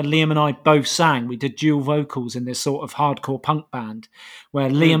version where Liam and I both sang. We did dual vocals in this sort of hardcore punk band, where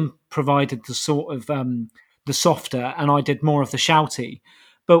Liam provided the sort of the softer, and I did more of the shouty.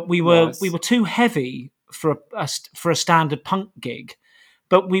 But we were too heavy for a standard punk gig,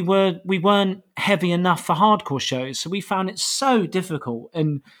 but we weren't heavy enough for hardcore shows. So we found it so difficult,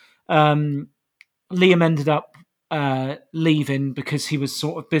 and Liam ended up leaving because he was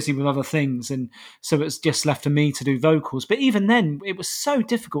sort of busy with other things, and so it was just left for me to do vocals. But even then, it was so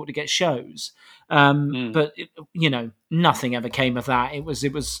difficult to get shows. But nothing ever came of that. It was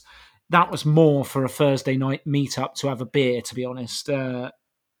that was more for a Thursday night meetup to have a beer, to be honest. Some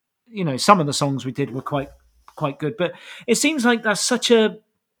of the songs we did were quite good, but it seems like that's such a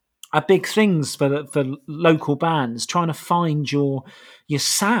big thing for local bands, trying to find your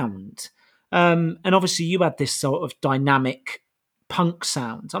sound. And obviously you had this sort of dynamic punk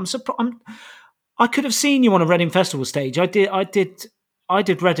sound. I could have seen you on a Reading Festival stage. I did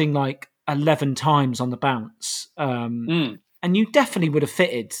Reading like 11 times on the bounce. And you definitely would have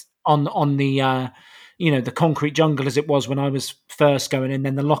fitted on the the Concrete Jungle as it was when I was first going, and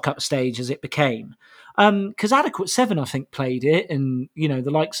then the Lock Up stage as it became. Because Adequate 7, I think, played it, and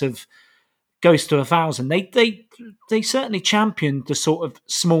the likes of Ghost to 1000. They certainly championed the sort of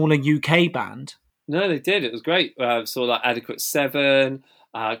smaller UK band. No, they did. It was great. Saw like Adequate 7,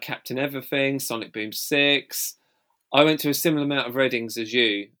 Captain Everything, Sonic Boom 6. I went to a similar amount of Readings as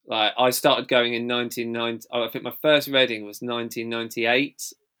you. Like I started going in 1990. I think my first Reading was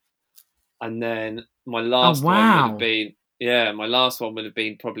 1998, and then my last one would have been my last one would have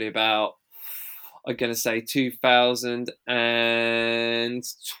been probably about, I'm going to say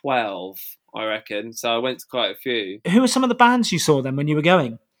 2012, I reckon. So I went to quite a few. Who were some of the bands you saw then when you were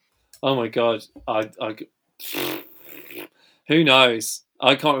going? Oh my God. Who knows?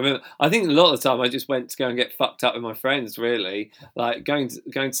 I can't remember. I think a lot of the time I just went to go and get fucked up with my friends, really. Like going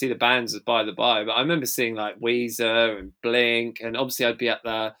to see the bands was by the by. But I remember seeing like Weezer and Blink, and obviously I'd be at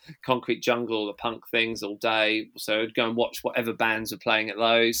the Concrete Jungle, the punk things all day. So I'd go and watch whatever bands were playing at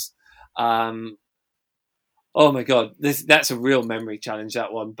those. Oh my God, that's a real memory challenge,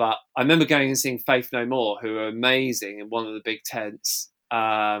 that one. But I remember going and seeing Faith No More, who are amazing in one of the big tents.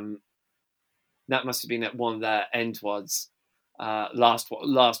 That must have been at one of their end ones. Last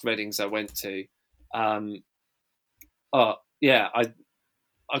Readings I went to. I can't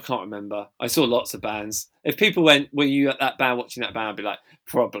remember. I saw lots of bands. If people went, were you at that band watching that band? I'd be like,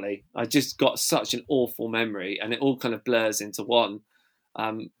 probably. I just got such an awful memory, and it all kind of blurs into one.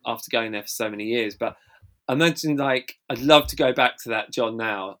 after going there for so many years. But imagine, like, I'd love to go back to that John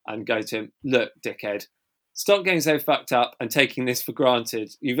now and go to him, look, dickhead, stop getting so fucked up and taking this for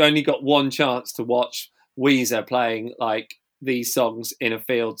granted. You've only got one chance to watch Weezer playing like these songs in a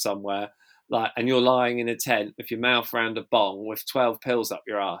field somewhere, like, and you're lying in a tent with your mouth round a bong with 12 pills up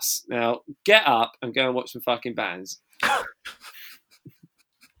your ass. Now get up and go and watch some fucking bands.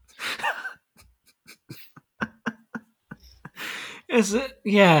 It's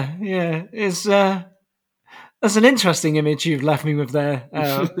that's an interesting image you've left me with there,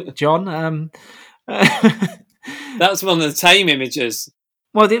 John. That's one of the tame images.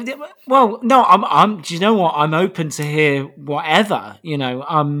 Well, no, I'm. Do you know what? I'm open to hear whatever. You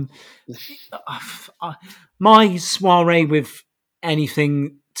know, my soiree with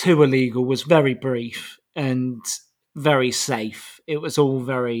anything too illegal was very brief and very safe. It was all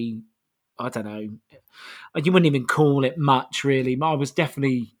very, I don't know. You wouldn't even call it much, really. I was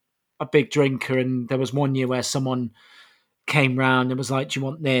definitely a big drinker, and there was one year where someone came round and was like, "Do you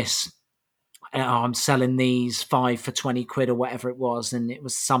want this? I'm selling these 5 for 20 quid or whatever it was," and it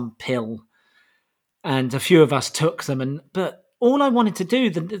was some pill. And a few of us took them, but all I wanted to do,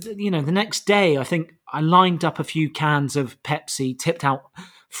 the next day, I think I lined up a few cans of Pepsi, tipped out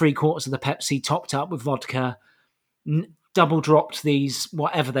 3/4 of the Pepsi, topped up with vodka, double dropped these,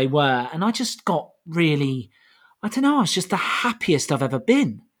 whatever they were, and I just got really, I don't know, I was just the happiest I've ever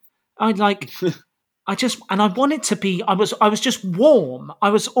been. I wanted to be, I was just warm.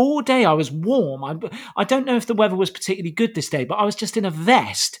 I was all day, I was warm. I don't know if the weather was particularly good this day, but I was just in a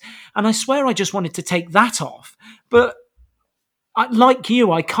vest. And I swear I just wanted to take that off. But like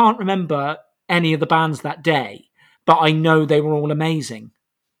you, I can't remember any of the bands that day, but I know they were all amazing.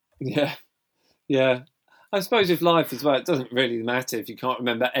 Yeah. Yeah. I suppose with life as well, it doesn't really matter if you can't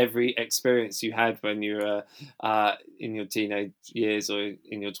remember every experience you had when you were in your teenage years or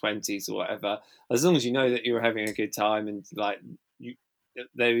in your 20s or whatever. As long as you know that you were having a good time and like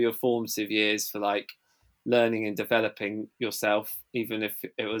they were your formative years for like learning and developing yourself, even if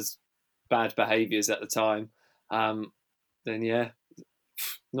it was bad behaviours at the time, then yeah,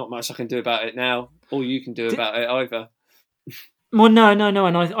 not much I can do about it now, or you can do about it either. Well, no, and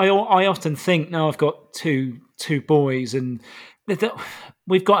I often think now I've got two boys, and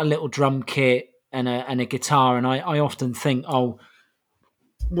we've got a little drum kit and a guitar, and I often think, oh,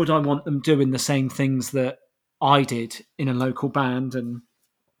 would I want them doing the same things that I did in a local band? And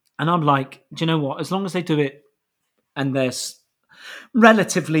I'm like, do you know what? As long as they do it and they're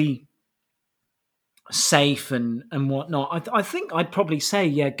relatively safe and whatnot, I think I'd probably say,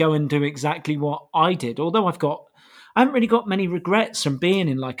 yeah, go and do exactly what I did. Although I haven't really got many regrets from being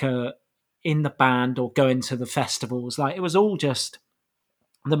in the band or going to the festivals. Like, it was all just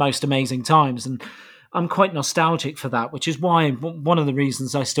the most amazing times, and I'm quite nostalgic for that, which is why one of the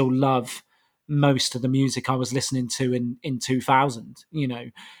reasons I still love most of the music I was listening to in 2000. You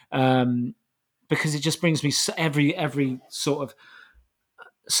know, because it just brings me every sort of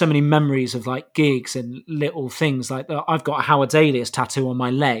so many memories of like gigs and little things. Like, I've got a Howard's Alias tattoo on my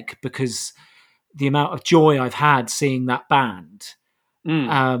leg because the amount of joy I've had seeing that band.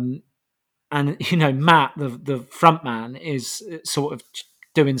 And, you know, Matt, the front man, is sort of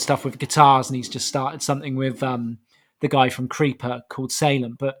doing stuff with guitars, and he's just started something with the guy from Creeper called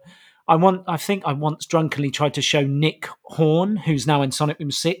Salem. But I think I once drunkenly tried to show Nick Horn, who's now in Sonic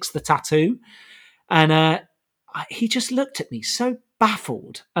Boom 6, the tattoo. And he just looked at me so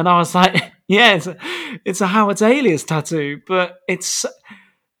baffled. And I was like, yeah, it's a Howard's Alias tattoo. But it's,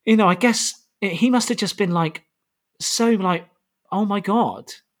 you know, I guess he must have just been like, so like, oh my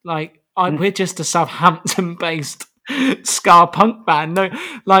God, like we're just a Southampton-based ska punk band. No,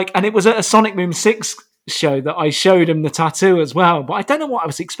 like, and it was at a Sonic Boom 6 show that I showed him the tattoo as well. But I don't know what I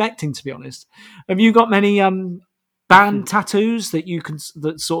was expecting, to be honest. Have you got many band tattoos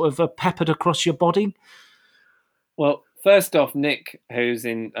that sort of are peppered across your body? Well, first off, Nick, who's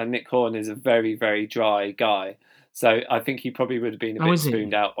in Nick Horn, is a very, very dry guy. So I think he probably would have been a bit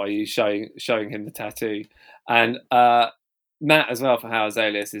spooned out by you showing him the tattoo. And Matt as well for Howard's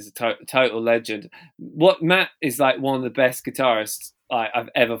Alias is a total legend. What Matt is like one of the best guitarists I've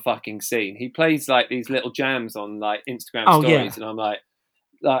ever fucking seen. He plays like these little jams on like Instagram stories, and I'm like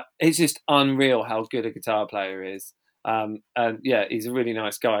it's just unreal how good a guitar player is. And yeah, he's a really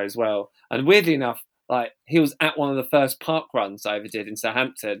nice guy as well. And weirdly enough, like he was at one of the first park runs I ever did in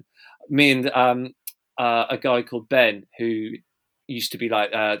Southampton. Me and a guy called Ben, who used to be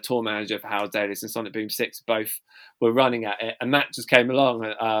like a tour manager for Howard's Alias and Sonic Boom 6, both were running at it, and Matt just came along,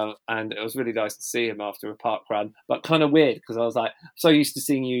 and it was really nice to see him after a park run, but kind of weird because I was like so used to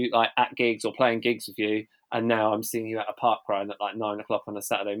seeing you like at gigs or playing gigs with you, and now I'm seeing you at a park run at like 9 o'clock on a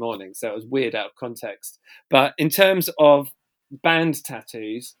Saturday morning. So it was weird out of context. But in terms of band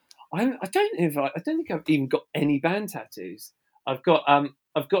tattoos, I don't think I've even got any band tattoos. I've got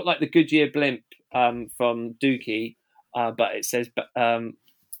like the Goodyear blimp from Dookie, but it says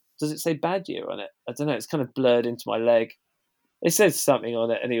does it say Bad Year on it? I don't know. It's kind of blurred into my leg. It says something on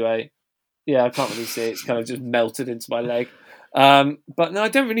it anyway. Yeah, I can't really see it. It's kind of just melted into my leg. But no, I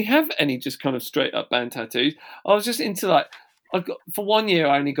don't really have any just kind of straight up band tattoos. I was just into like, for 1 year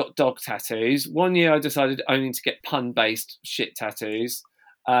I only got dog tattoos. 1 year I decided only to get pun based shit tattoos.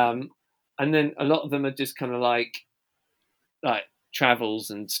 And then a lot of them are just kind of like travels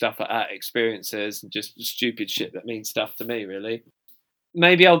and stuff like that, experiences, and just stupid shit that means stuff to me, really.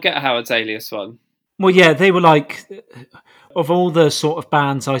 Maybe I'll get a Howard's Alias one. Well, yeah, they were like, of all the sort of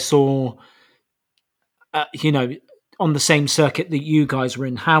bands I saw, on the same circuit that you guys were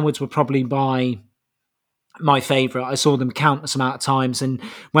in, Howard's were probably my favourite. I saw them countless amount of times, and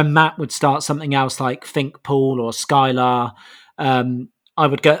when Matt would start something else like Think Pool or Skylar, I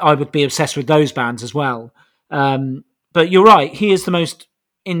would be obsessed with those bands as well. But you're right, he is the most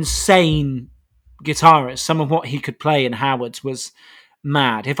insane guitarist. Some of what he could play in Howard's was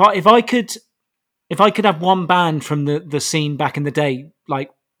mad. If I could have one band from the scene back in the day,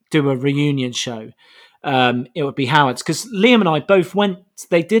 like do a reunion show, it would be Howard's, because Liam and I both went.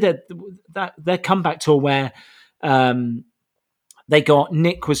 They did their comeback tour where they got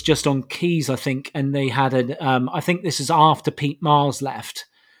Nick was just on keys, I think, and they had I think this is after Pete Mars left,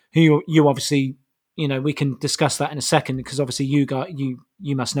 who you obviously, we can discuss that in a second, because obviously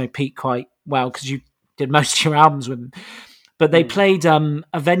you must know Pete quite well because you did most of your albums with him. But they played a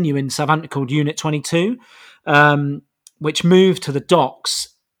venue in Southampton called Unit 22, which moved to the Docks.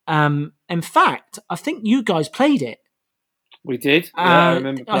 In fact, I think you guys played it. We did. Yeah, I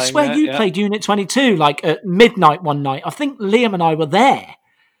remember playing I swear that, you played Unit 22 like at midnight one night. I think Liam and I were there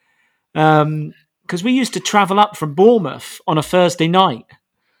because we used to travel up from Bournemouth on a Thursday night.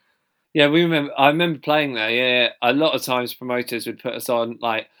 Yeah, I remember playing there. Yeah, a lot of times promoters would put us on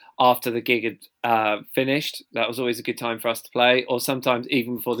like after the gig had finished. That was always a good time for us to play, or sometimes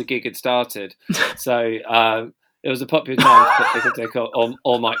even before the gig had started. So it was a popular time to put Dick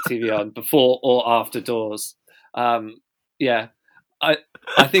or Mike TV on before or after doors. Yeah, I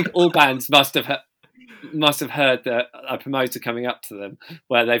think all bands must have heard a promoter coming up to them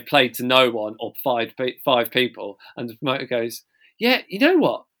where they've played to no one or five people, and the promoter goes, "Yeah, you know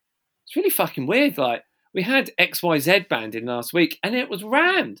what? It's really fucking weird. Like, we had XYZ band in last week and it was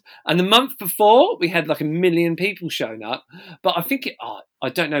rammed. And the month before, we had like 1 million people showing up. But I think I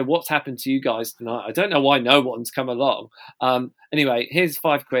don't know what's happened to you guys tonight. I don't know why no one's come along. Anyway, here's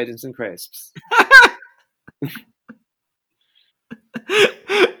 £5 and some crisps."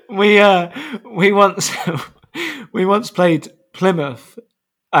 We once played Plymouth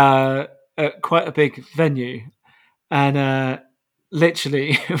at quite a big venue, and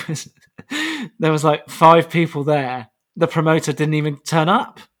literally there was like 5 people there. The promoter didn't even turn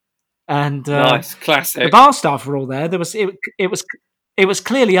up, and nice, classic. The bar staff were all there. It was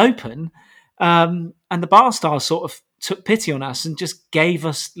clearly open, and the bar staff sort of took pity on us and just gave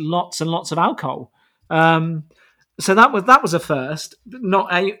us lots and lots of alcohol. So that was a first.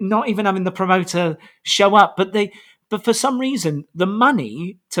 Not even having the promoter show up, but for some reason the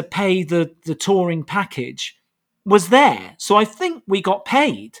money to pay the touring package was there. So I think we got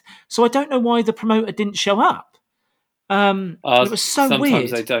paid. So I don't know why the promoter didn't show up. It was so weird.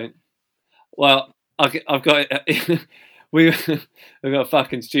 Sometimes they don't. Well, I've got we've got a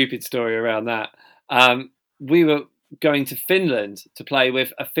fucking stupid story around that. We were going to Finland to play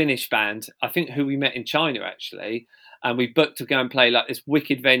with a Finnish band, I think who we met in China actually, and we booked to go and play like this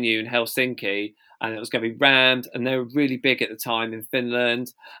wicked venue in Helsinki, and it was going to be rammed, and they were really big at the time in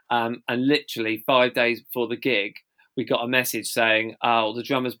Finland, and literally 5 days before the gig we got a message saying, "Oh, the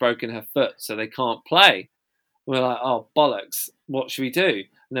drummer's broken her foot so they can't play." We're like, "Oh, bollocks, what should we do?"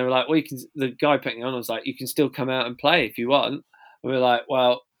 And they were like, "Well, the guy putting it on was like, you can still come out and play if you want." And we were like,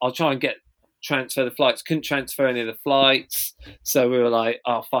 "Well, I'll try and transfer the flights." Couldn't transfer any of the flights, so we were like,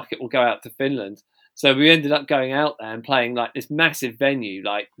 "Oh, fuck it, we'll go out to Finland." So we ended up going out there and playing like this massive venue,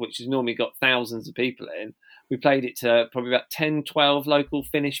 like which has normally got thousands of people in. We played it to probably about 10, 12 local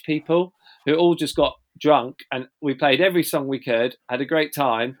Finnish people who all just got drunk, and we played every song we could, had a great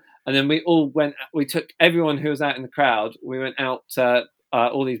time, and then we took everyone who was out in the crowd, we went out to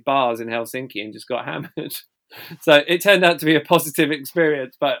all these bars in Helsinki and just got hammered. So it turned out to be a positive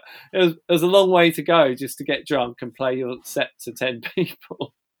experience, but it was a long way to go just to get drunk and play your set to 10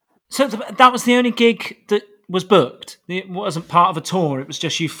 people. So that was the only gig that was booked. It wasn't part of a tour. It was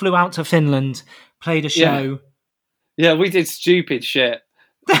just you flew out to Finland, played a show. Yeah, we did stupid shit.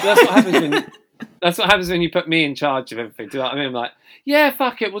 That's what happens when. That's what happens when you put me in charge of everything. Do you know what I mean? I'm like, yeah,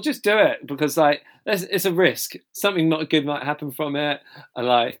 fuck it, we'll just do it because like it's a risk. Something not good might happen from it, and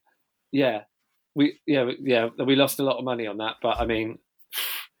like, we lost a lot of money on that. But I mean,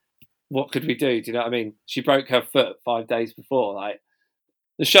 what could we do? Do you know what I mean? She broke her foot 5 days before. Like,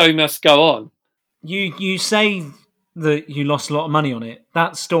 the show must go on. You say that you lost a lot of money on it.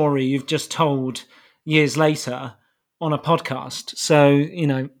 That story you've just told years later on a podcast. So,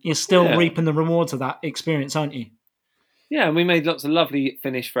 you're still reaping the rewards of that experience, aren't you? Yeah, and we made lots of lovely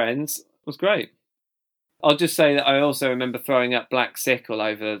Finnish friends. It was great. I'll just say that I also remember throwing up black sick all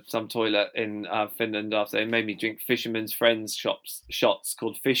over some toilet in Finland after they made me drink Fisherman's Friends shots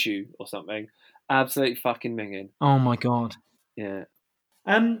called Fishu or something. Absolutely fucking minging. Oh my God. Yeah.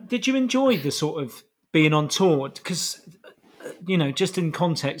 Did you enjoy the sort of being on tour? Because, just in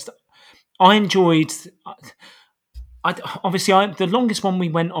context, I enjoyed... the longest one we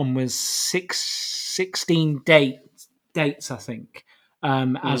went on was 16 dates, I think,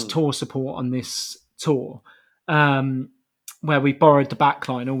 as tour support on this tour, where we borrowed the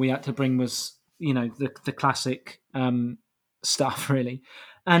backline. All we had to bring was, the classic stuff, really.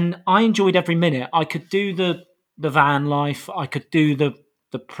 And I enjoyed every minute. I could do the van life. I could do the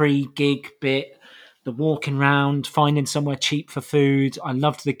pre-gig bit, the walking round, finding somewhere cheap for food. I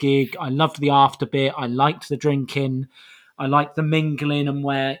loved the gig. I loved the after bit. I liked the drinking. I liked the mingling, and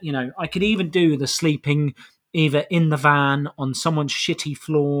where, I could even do the sleeping either in the van on someone's shitty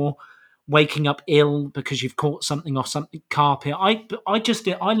floor, waking up ill because you've caught something off some carpet. I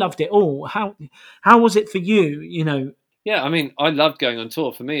loved it all. How was it for you? Yeah, I mean, I loved going on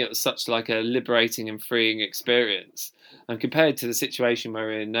tour. For me, it was such like a liberating and freeing experience. And compared to the situation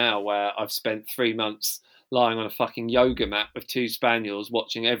we're in now, where I've spent 3 months lying on a fucking yoga mat with 2 spaniels,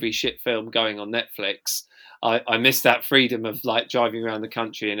 watching every shit film going on Netflix, I miss that freedom of like driving around the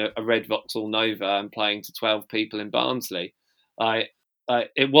country in a red Vauxhall Nova and playing to 12 people in Barnsley.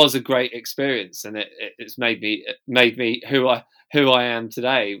 It was a great experience, and it's made me who I am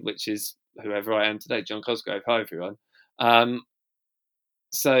today, which is whoever I am today, John Cosgrove. Hi everyone.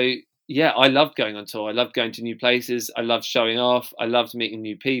 So yeah, I loved going on tour. I loved going to new places. I loved showing off. I loved meeting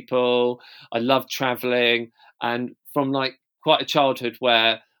new people. I loved traveling. And from like quite a childhood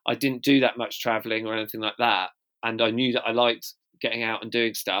where I didn't do that much traveling or anything like that, and I knew that I liked getting out and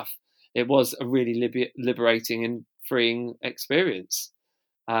doing stuff, it was a really liberating and freeing experience.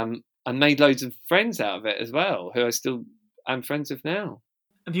 And made loads of friends out of it as well, who I still am friends with now.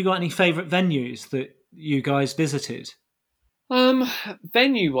 Have you got any favourite venues that you guys visited?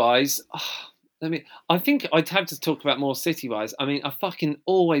 Venue-wise, I think I'd have to talk about more city-wise. I mean, I fucking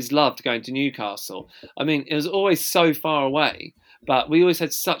always loved going to Newcastle. I mean, it was always so far away, but we always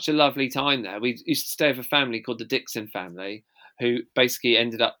had such a lovely time there. We used to stay with a family called the Dixon family, who basically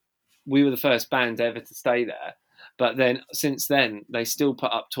we were the first band ever to stay there. But then, since then, they still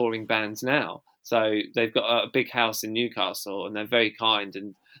put up touring bands now. So they've got a big house in Newcastle, and they're very kind,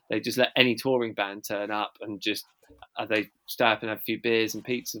 and they just let any touring band turn up and just they stay up and have a few beers and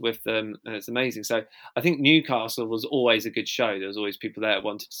pizza with them, and it's amazing. So I think Newcastle was always a good show. There was always people there that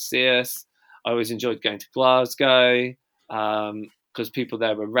wanted to see us. I always enjoyed going to Glasgow because people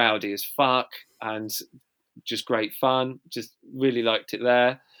there were rowdy as fuck and just great fun. Just really liked it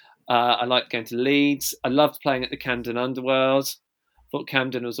there. I liked going to Leeds. I loved playing at the Camden Underworld. Thought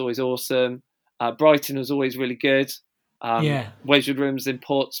Camden was always awesome. Brighton was always really good. Wedgwood Rooms in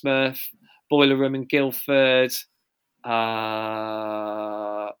Portsmouth, Boiler Room in Guildford.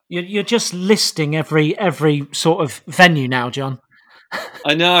 You're just listing every sort of venue now, John.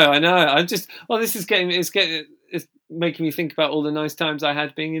 I know. It's making me think about all the nice times I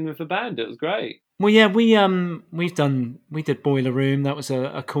had being in with a band. It was great. Well, yeah, we did Boiler Room. That was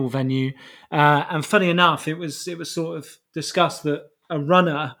a cool venue, and funny enough, it was sort of discussed that a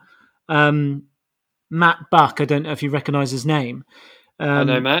runner, Matt Buck. I don't know if you recognise his name. I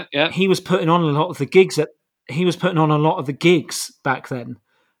know Matt. Yeah, he was putting on a lot of the gigs back then.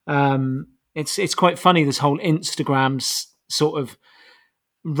 It's quite funny, this whole Instagram sort of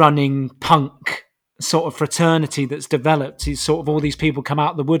running punk sort of fraternity that's developed. Is sort of all these people come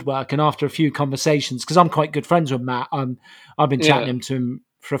out of the woodwork, and after a few conversations, because I'm quite good friends with Matt, I've been chatting to him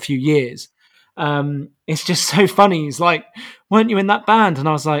for a few years. It's just so funny. He's like, "Weren't you in that band?" And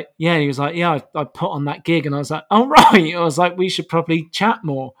I was like, "Yeah." And he was like, "Yeah, I put on that gig." And I was like, "Oh right." I was like, "We should probably chat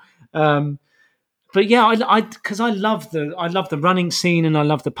more." But yeah, because I love the running scene and I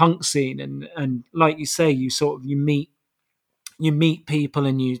love the punk scene, and like you say, you meet you meet people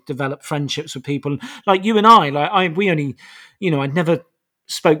and you develop friendships with people. Like you and I, we only, I never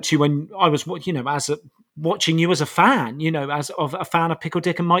spoke to you when I was, watching you as a fan, as of a fan of Pickle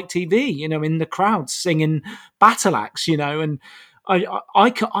Dick and Mike TV, in the crowd singing Battle Axe, and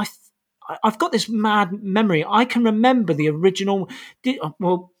I've got this mad memory. I can remember the original.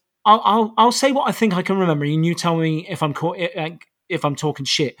 Well, I'll say what I think I can remember, and you tell me if I'm talking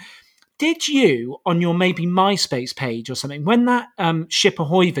shit. Did you, on your maybe MySpace page or something, when that Ship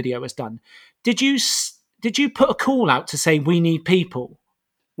Ahoy video was done, did you put a call out to say we need people?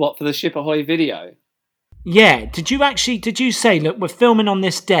 What, for the Ship Ahoy video? Yeah. Did you say, look, we're filming on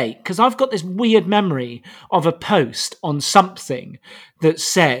this date? Because I've got this weird memory of a post on something that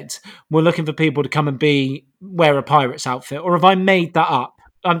said we're looking for people to come and wear a pirate's outfit, or have I made that up?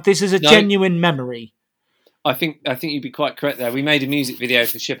 This is a genuine memory. I think you'd be quite correct there. We made a music video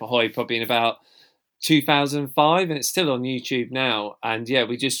for Ship Ahoy probably in about 2005, and it's still on YouTube now. And yeah,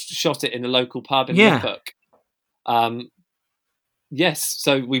 we just shot it in a local pub in Norfolk. Yes,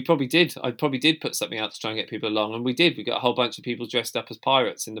 so we probably did. I probably did put something out to try and get people along, and we did. We got a whole bunch of people dressed up as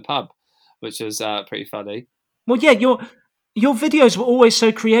pirates in the pub, which was pretty funny. Well, yeah, your videos were always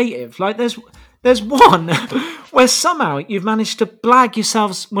so creative. Like there's one where somehow you've managed to blag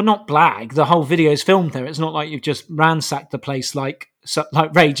yourselves. Well, not blag. The whole video is filmed there. It's not like you've just ransacked the place like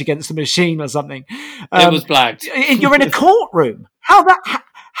Rage Against the Machine or something. It was blagged. You're in a courtroom. How the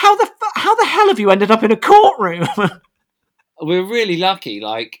hell have you ended up in a courtroom? We were really lucky.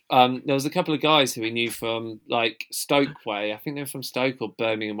 Like, there was a couple of guys who we knew from like Stoke way. I think they're from Stoke or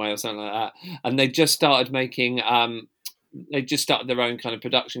Birmingham way or something like that. And they just started making. They just started their own kind of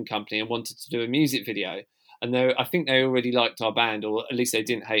production company and wanted to do a music video. And I think they already liked our band, or at least they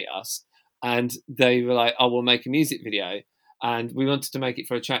didn't hate us. And they were like, "Oh, we'll make a music video." And we wanted to make it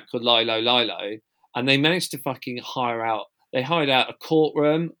for a track called Lilo Lilo. And they managed to fucking hire out. They hired out a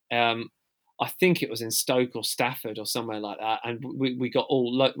courtroom. I think it was in Stoke or Stafford or somewhere like that. And we got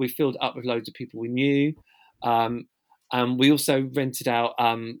we filled up with loads of people we knew. And we also rented out,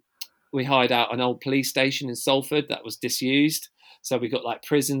 we hired out an old police station in Salford that was disused. So we got like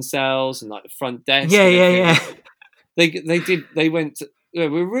prison cells and like the front desk. Yeah. They went, we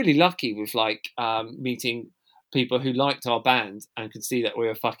were really lucky with like meeting people who liked our band and could see that we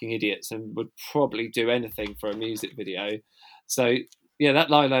were fucking idiots and would probably do anything for a music video. So, yeah,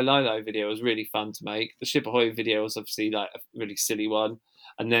 that Lilo Lilo video was really fun to make. The Ship Ahoy video was obviously like a really silly one.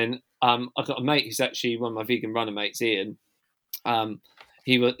 And then I've got a mate who's actually one of my vegan runner mates, Ian.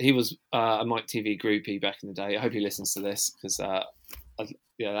 He was a Mike TV groupie back in the day. I hope he listens to this because that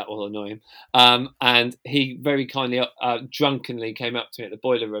will annoy him. And he very kindly, drunkenly came up to me at the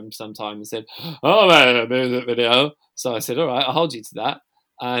boiler room sometime and said, "Oh, man, a music video." So I said, "All right, I'll hold you to that."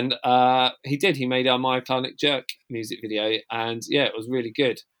 And he did. He made our Myoclonic Jerk music video, and yeah, it was really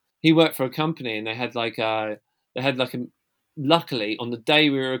good. He worked for a company, and they had like a. Luckily, on the day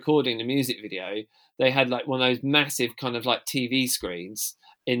we were recording the music video, they had like one of those massive kind of like TV screens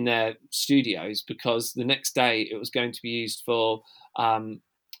in their studios because the next day it was going to be used for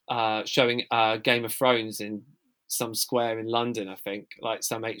showing Game of Thrones in some square in London, I think, like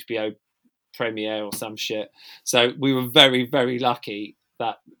some HBO premiere or some shit. So we were very, very lucky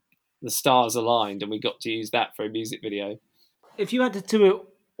that the stars aligned and we got to use that for a music video. If you had to do it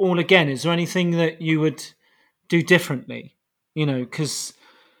all again, is there anything that you would do differently? Because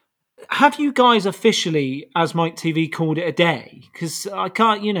have you guys officially, as Mike TV, called it a day? Because I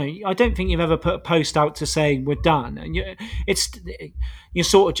can't, I don't think you've ever put a post out to say we're done. And you're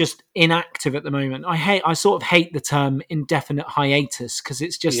sort of just inactive at the moment. I sort of hate the term indefinite hiatus because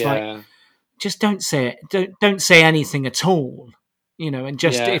it's just like, just don't say it. Don't say anything at all. And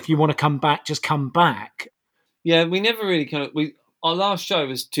just if you want to come back, just come back. Yeah, we never really our last show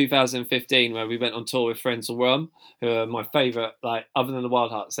was 2015 where we went on tour with Frenzal Rhumb, who are my favourite, like, other than the Wild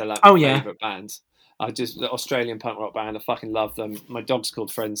Hearts, they're like my favourite band. The Australian punk rock band, I fucking love them. My dog's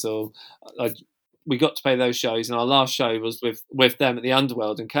called Frenzal. We got to play those shows, and our last show was with them at the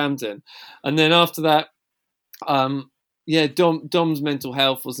Underworld in Camden. And then after that, Dom's mental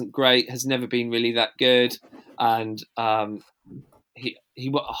health wasn't great, has never been really that good. And I'll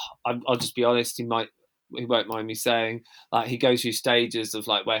just be honest, he won't mind me saying, like, he goes through stages of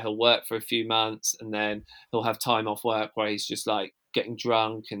like where he'll work for a few months and then he'll have time off work where he's just like getting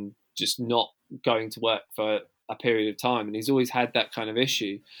drunk and just not going to work for a period of time. And he's always had that kind of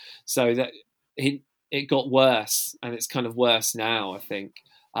issue. So that it got worse, and it's kind of worse now, I think.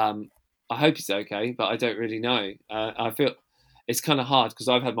 I hope he's okay, but I don't really know. I feel it's kind of hard because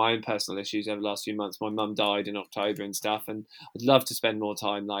I've had my own personal issues over the last few months. My mum died in October and stuff, and I'd love to spend more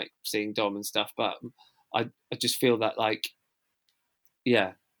time like seeing Dom and stuff, but I just feel that like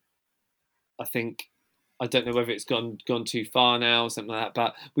yeah, I think, I don't know whether it's gone too far now or something like that,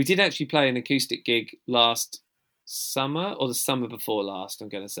 but we did actually play an acoustic gig last summer, or the summer before last, I'm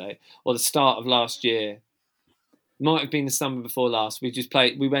going to say, or the start of last year. Might have been the summer before last. We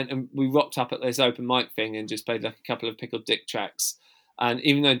went and we rocked up at this open mic thing and just played like a couple of Pickled Dick tracks. And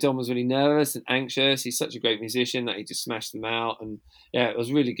even though Dom was really nervous and anxious, he's such a great musician that he just smashed them out. And yeah, it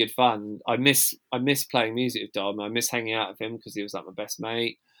was really good fun. I miss playing music with Dom. I miss hanging out with him because he was like my best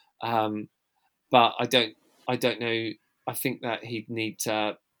mate. But I don't know. I think that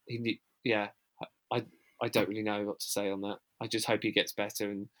I don't really know what to say on that. I just hope he gets better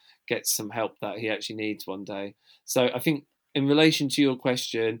and gets some help that he actually needs one day. So I think in relation to your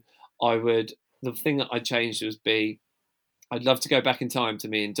question, the thing that I'd change I'd love to go back in time to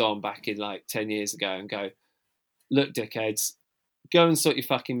me and Dom back in like 10 years ago and go, look, dickheads, go and sort your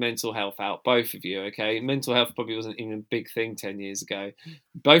fucking mental health out, both of you, okay? Mental health probably wasn't even a big thing 10 years ago.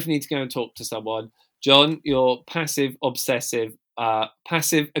 Both need to go and talk to someone. John, you're passive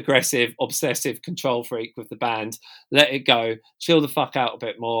aggressive, obsessive control freak with the band. Let it go. Chill the fuck out a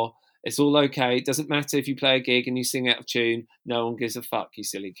bit more. It's all okay. It doesn't matter if you play a gig and you sing out of tune. No one gives a fuck, you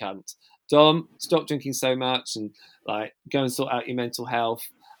silly cunt. Dom, stop drinking so much and like go and sort out your mental health.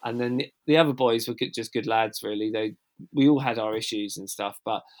 And then the other boys were just good lads, really. We all had our issues and stuff,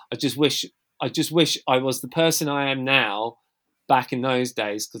 but I just wish I was the person I am now back in those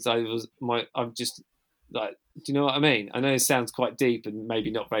days, because I'm just like, do you know what I mean? I know it sounds quite deep and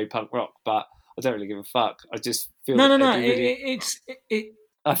maybe not very punk rock, but I don't really give a fuck. I just feel no.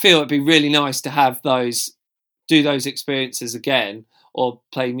 I feel it'd be really nice to have do those experiences again, or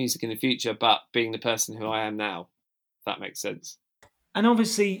play music in the future, but being the person who I am now. If that makes sense. And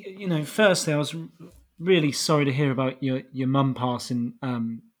obviously, firstly, I was really sorry to hear about your mum passing.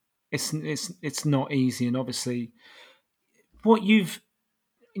 It's not easy, and obviously,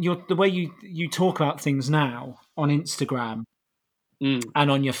 the way you talk about things now on Instagram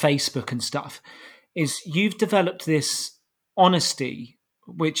and on your Facebook and stuff is you've developed this honesty,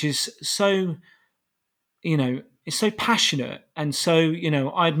 which is so, it's so passionate, and so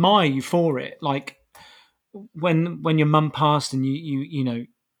I admire you for it. Like when your mum passed, and you're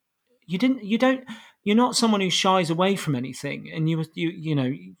not someone who shies away from anything, and you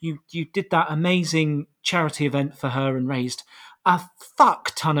did that amazing charity event for her and raised a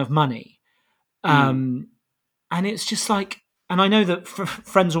fuck ton of money. And it's just like, and I know that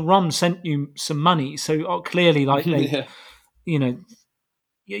Frenzal Rhomb sent you some money, so clearly, like they, yeah.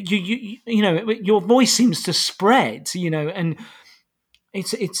 Your voice seems to spread, and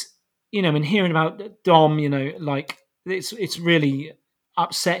it's and hearing about Dom, like it's really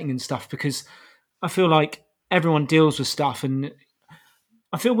upsetting and stuff, because I feel like everyone deals with stuff, and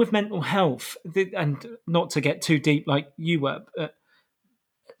I feel with mental health, and not to get too deep like you were, but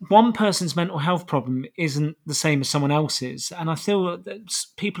one person's mental health problem isn't the same as someone else's, and I feel that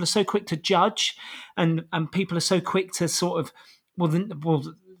people are so quick to judge, and people are so quick to sort of, well,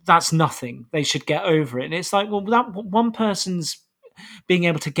 that's nothing. They should get over it, and it's like, well, that one person's being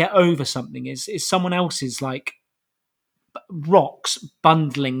able to get over something is someone else's like rocks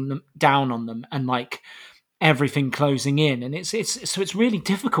bundling them down on them, and like everything closing in, and it's really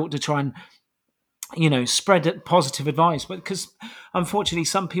difficult to try and spread positive advice, but because unfortunately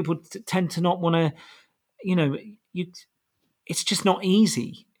some people tend to not want to, it's just not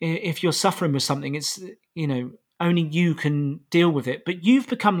easy. If you're suffering with something, it's only you can deal with it, but you've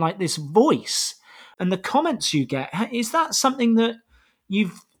become like this voice, and the comments you get, is that something that do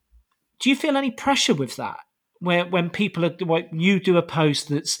you feel any pressure with that, where when people are, like, you do a post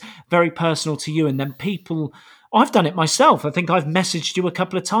that's very personal to you, and then people, I've done it myself. I think I've messaged you a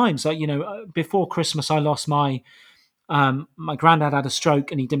couple of times. Like, before Christmas, I lost my granddad had a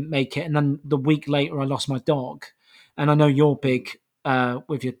stroke and he didn't make it, and then the week later, I lost my dog. And I know you're big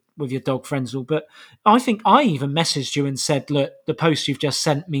with your dog Frenzal, but I think I even messaged you and said, "Look, the post you've just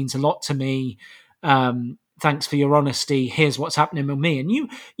sent means a lot to me. Thanks for your honesty. Here's what's happening with me." And you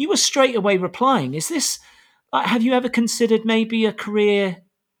were straight away replying. Is this? Have you ever considered maybe a career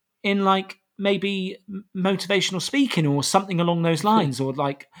in like maybe motivational speaking or something along those lines, or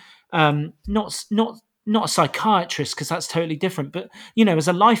like not a psychiatrist, because that's totally different, but as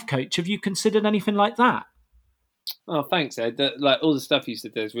a life coach, have you considered anything like that? Oh, thanks, Ed. Like all the stuff you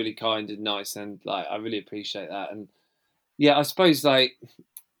said there is really kind and nice, and like I really appreciate that. And yeah, I suppose like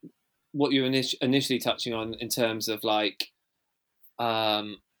what you were initially touching on in terms of like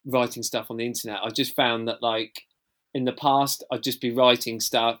writing stuff on the internet, I just found that like in the past I'd just be writing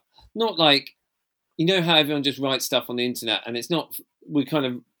stuff, not like, how everyone just writes stuff on the internet, and it's not, we're kind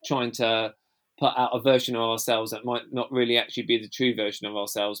of trying to put out a version of ourselves that might not really actually be the true version of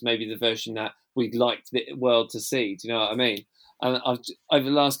ourselves, maybe the version that we'd like the world to see. Do you know what I mean? And over the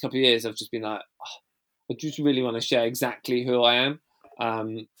last couple of years, I've just been like, I just really want to share exactly who I am,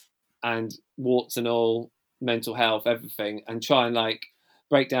 and warts and all, mental health, everything, and try and like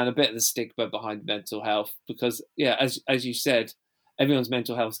break down a bit of the stigma behind mental health. Because as you said, everyone's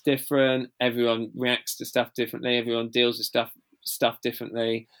mental health's different. Everyone reacts to stuff differently. Everyone deals with stuff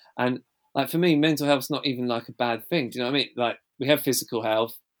differently. And like for me, mental health's not even like a bad thing. Do you know what I mean? Like we have physical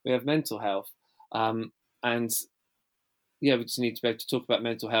health, we have mental health, and yeah, we just need to be able to talk about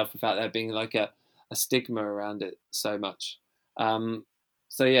mental health without there being like a stigma around it so much.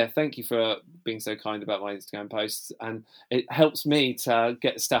 So yeah, thank you for being so kind about my Instagram posts, and it helps me to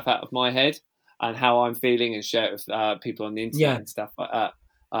get stuff out of my head and how I'm feeling and share it with people on the internet and stuff like that.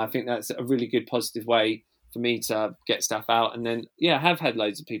 I think that's a really good positive way for me to get stuff out. And then I have had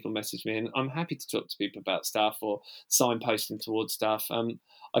loads of people message me, and I'm happy to talk to people about stuff or signposting towards stuff.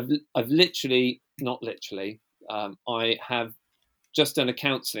 I've literally, not literally, I have just done a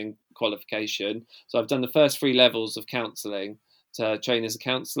counselling qualification. So I've done the first 3 levels of counselling to train as a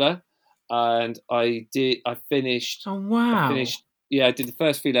counsellor, and I finished. Oh wow! I did the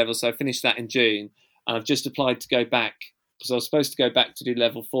first 3 levels, so I finished that in June, and I've just applied to go back because I was supposed to go back to do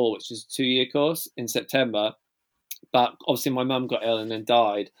level 4, which is a 2-year course, in September. But obviously my mum got ill and then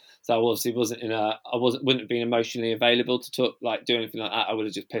died, so I obviously wouldn't have been emotionally available to do anything like that. I would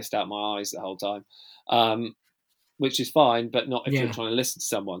have just pissed out my eyes the whole time, which is fine, but not if you're trying to listen to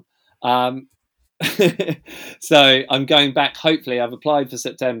someone. So I'm going back. Hopefully, I've applied for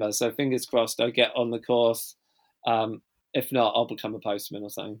September, so fingers crossed I get on the course. If not, I'll become a postman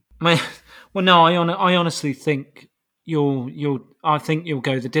or something. Well, no, I honestly think I think you'll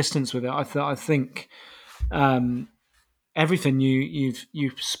go the distance with it. I think everything you've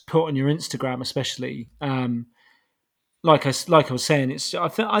put on your Instagram, especially, like I was saying,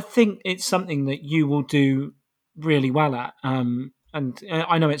 I think it's something that you will do really well at. And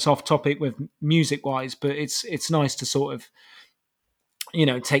I know it's off topic with music wise, but it's nice to sort of,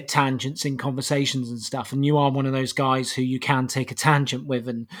 take tangents in conversations and stuff. And you are one of those guys who you can take a tangent with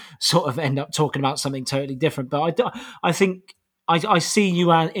and sort of end up talking about something totally different. But I think I see you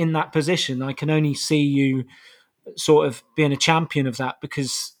in that position. I can only see you sort of being a champion of that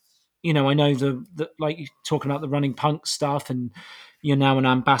because, I know the like you're talking about the Running Punk stuff, and you're now an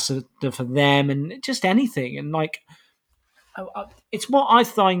ambassador for them and just anything. And like, it's what I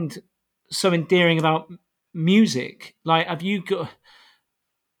find so endearing about music. Like, have you got?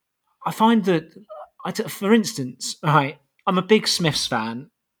 I find that, for instance, right, I'm a big Smiths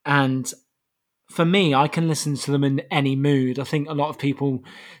fan, and for me, I can listen to them in any mood. I think a lot of people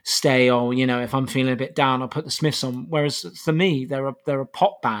stay, if I'm feeling a bit down, I'll put the Smiths on. Whereas for me, they're a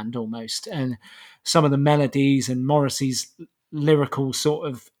pop band almost, and some of the melodies and Morrissey's lyrical sort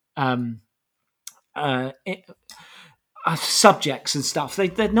of subjects and stuff,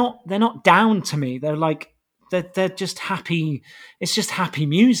 they're not down to me. They're like they're just happy. It's just happy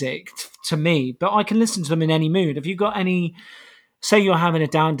music to me. But I can listen to them in any mood. Have you got any? Say you're having a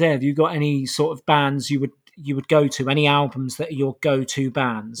down day. Have you got any sort of bands you would go to? Any albums that are your go-to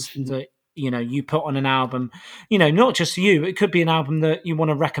bands that you put on an album? Not just you. It could be an album that you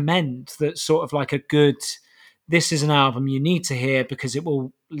want to recommend. That's sort of like a good. This is an album you need to hear because it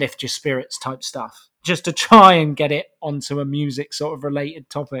will lift your spirits type stuff. Just to try and get it onto a music sort of related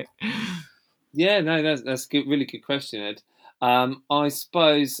topic. Yeah, no, that's a really good question, Ed. I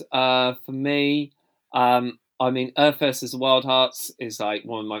suppose for me, Earth vs. the Wild Hearts is like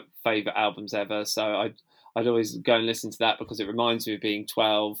one of my favourite albums ever. So I'd always go and listen to that because it reminds me of being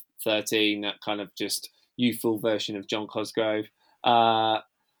 12, 13, that kind of just youthful version of John Cosgrove.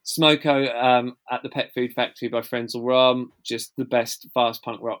 Smoko at the Pet Food Factory by Frenzal Rhomb, just the best fast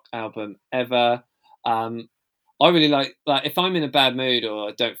punk rock album ever. I really like if I'm in a bad mood or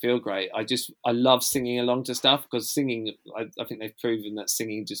I don't feel great, I love singing along to stuff because singing, I think they've proven that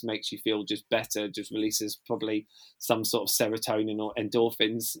singing just makes you feel just better, just releases probably some sort of serotonin or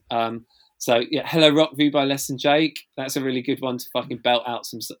endorphins. So yeah, Hello Rockview by Less Than Jake, that's a really good one to fucking belt out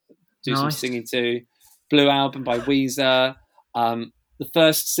some singing to. Blue Album by Weezer, the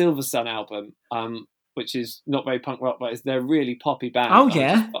first Silver Sun album, which is not very punk rock, but they're a really poppy band. Oh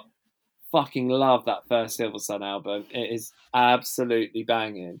yeah. Fucking love that first Silver Sun album. It is absolutely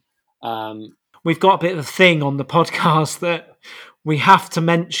banging. We've got a bit of a thing on the podcast that we have to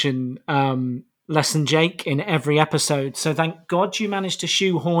mention Less Than Jake in every episode. So thank God you managed to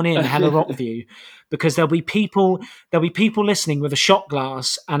shoehorn in Hello Rockview, because there'll be people listening with a shot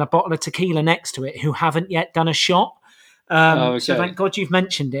glass and a bottle of tequila next to it who haven't yet done a shot. Okay. So thank God you've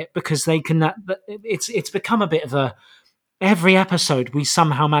mentioned it, because they can. It's become a bit of a. Every episode we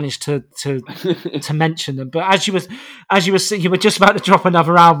somehow managed to mention them. But as you were just about to drop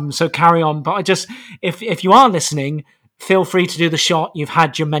another album, so carry on. But if you are listening, feel free to do the shot. You've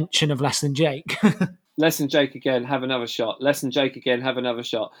had your mention of Less Than Jake. Less Than Jake again, have another shot. Less Than Jake again, have another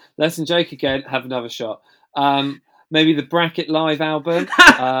shot. Less Than Jake again, have another shot. Maybe the Bracket Live album.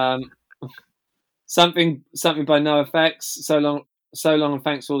 Something by NoFX. So long and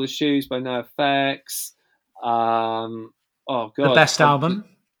thanks for all the shoes by NoFX. Oh god, the best album.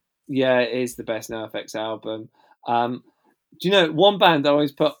 Yeah, it is the best NoFX album. Do you know one band I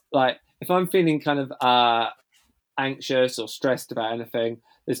always put, like, if I'm feeling kind of anxious or stressed about anything,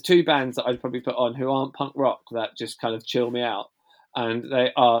 there's two bands that I'd probably put on who aren't punk rock that just kind of chill me out, and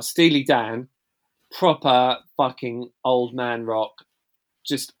they are Steely Dan, proper fucking old man rock,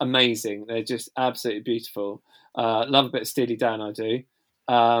 just amazing. They're just absolutely beautiful. Love a bit of Steely Dan, I do.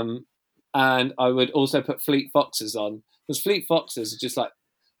 And I would also put Fleet Foxes on, because Fleet Foxes are just like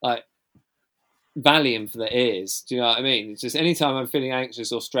Valium for the ears. Do you know what I mean? It's just anytime I'm feeling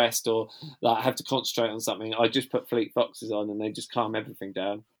anxious or stressed or like have to concentrate on something, I just put Fleet Foxes on and they just calm everything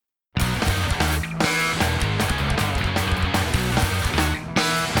down.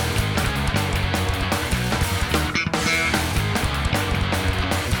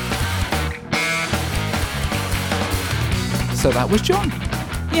 So that was John.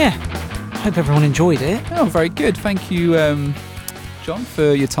 Yeah. Hope everyone enjoyed it. Oh, very good. Thank you, John,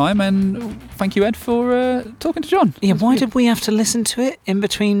 for your time, and thank you, Ed, for talking to John. Yeah, why did we have to listen to it in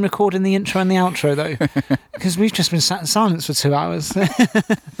between recording the intro and the outro, though? Because we've just been sat in silence for 2 hours.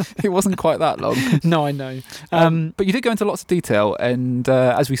 It wasn't quite that long. No, I know. But you did go into lots of detail, and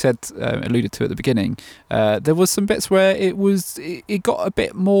as we said, alluded to at the beginning, there was some bits where it got a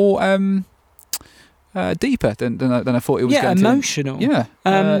bit more deeper than I thought it was going to. Yeah, emotional. Yeah,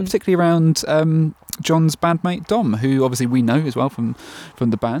 particularly around John's bandmate Dom, who obviously we know as well from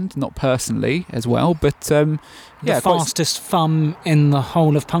the band, not personally as well, but the fastest thumb in the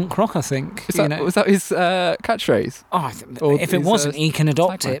whole of punk rock, I think. Was that his catchphrase? If it wasn't, he can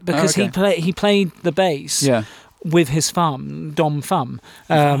adopt it, because he played the bass with his thumb, Dom Thumb.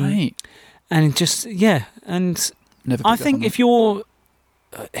 Right. And just, and Never I think if you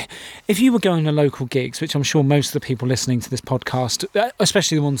were going to local gigs, which I'm sure most of the people listening to this podcast,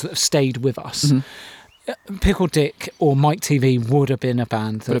 especially the ones that have stayed with us, Pickle Dick or Mike TV would have been a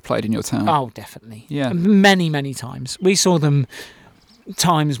band that would have played in your town. Oh, definitely. Yeah. Many, many times. We saw them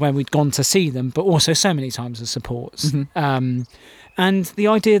times when we'd gone to see them, but also so many times as supports. And the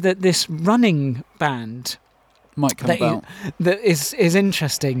idea that this running band might come about that is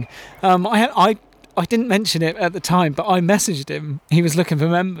interesting. I didn't mention it at the time, but I messaged him. He was looking for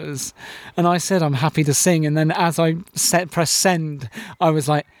members, and I said I'm happy to sing. And then as I press send, I was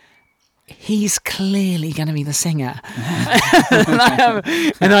like, he's clearly going to be the singer.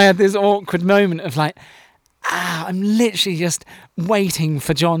 and I had this awkward moment of like, I'm literally just waiting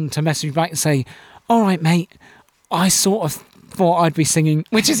for John to message me back and say, all right, mate, I sort of thought I'd be singing,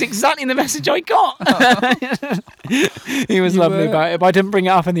 which is exactly the message I got. He was lovely about it, but I didn't bring it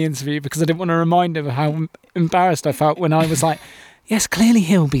up in the interview because I didn't want to remind him of how embarrassed I felt when I was like, yes, clearly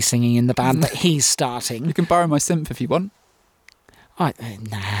he'll be singing in the band that he's starting. You can borrow my synth if you want.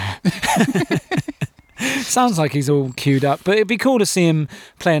 Nah. Sounds like he's all queued up, but it'd be cool to see him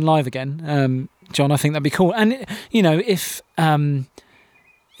playing live again. John, I think that'd be cool. And,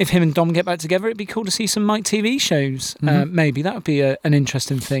 if him and Dom get back together, it'd be cool to see some Mike TV shows. Maybe that would be an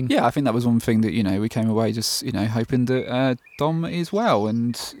interesting thing. Yeah, I think that was one thing that we came away just hoping that Dom is well,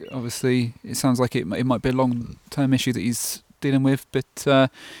 and obviously it sounds like it might be a long-term issue that he's dealing with.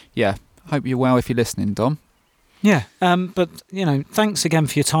 But hope you're well if you're listening, Dom. Yeah, but thanks again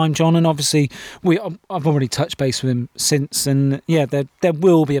for your time, John. And obviously, I've already touched base with him since, and there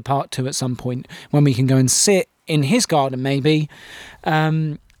will be a part 2 at some point when we can go and sit in his garden, maybe.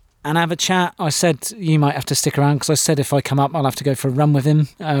 And have a chat. I said you might have to stick around because I said if I come up, I'll have to go for a run with him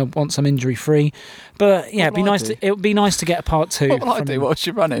once I'm injury free. But yeah, it would be nice to get a part 2. What will I do whilst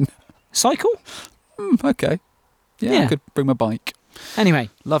you're running? Cycle. Okay. Yeah, I could bring my bike. Anyway,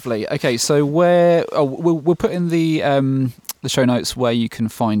 lovely. Okay, so we'll put in the show notes where you can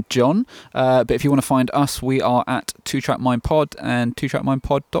find John. But if you want to find us, we are at 2trackmindpod and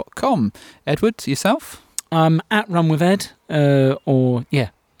 2trackmindpod.com. Edward, yourself? At Run with Ed, that'll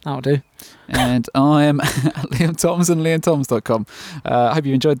do. And I am at Liam Toms and liamtoms.com. I hope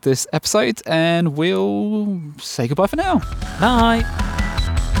you enjoyed this episode, and we'll say goodbye for now. Bye.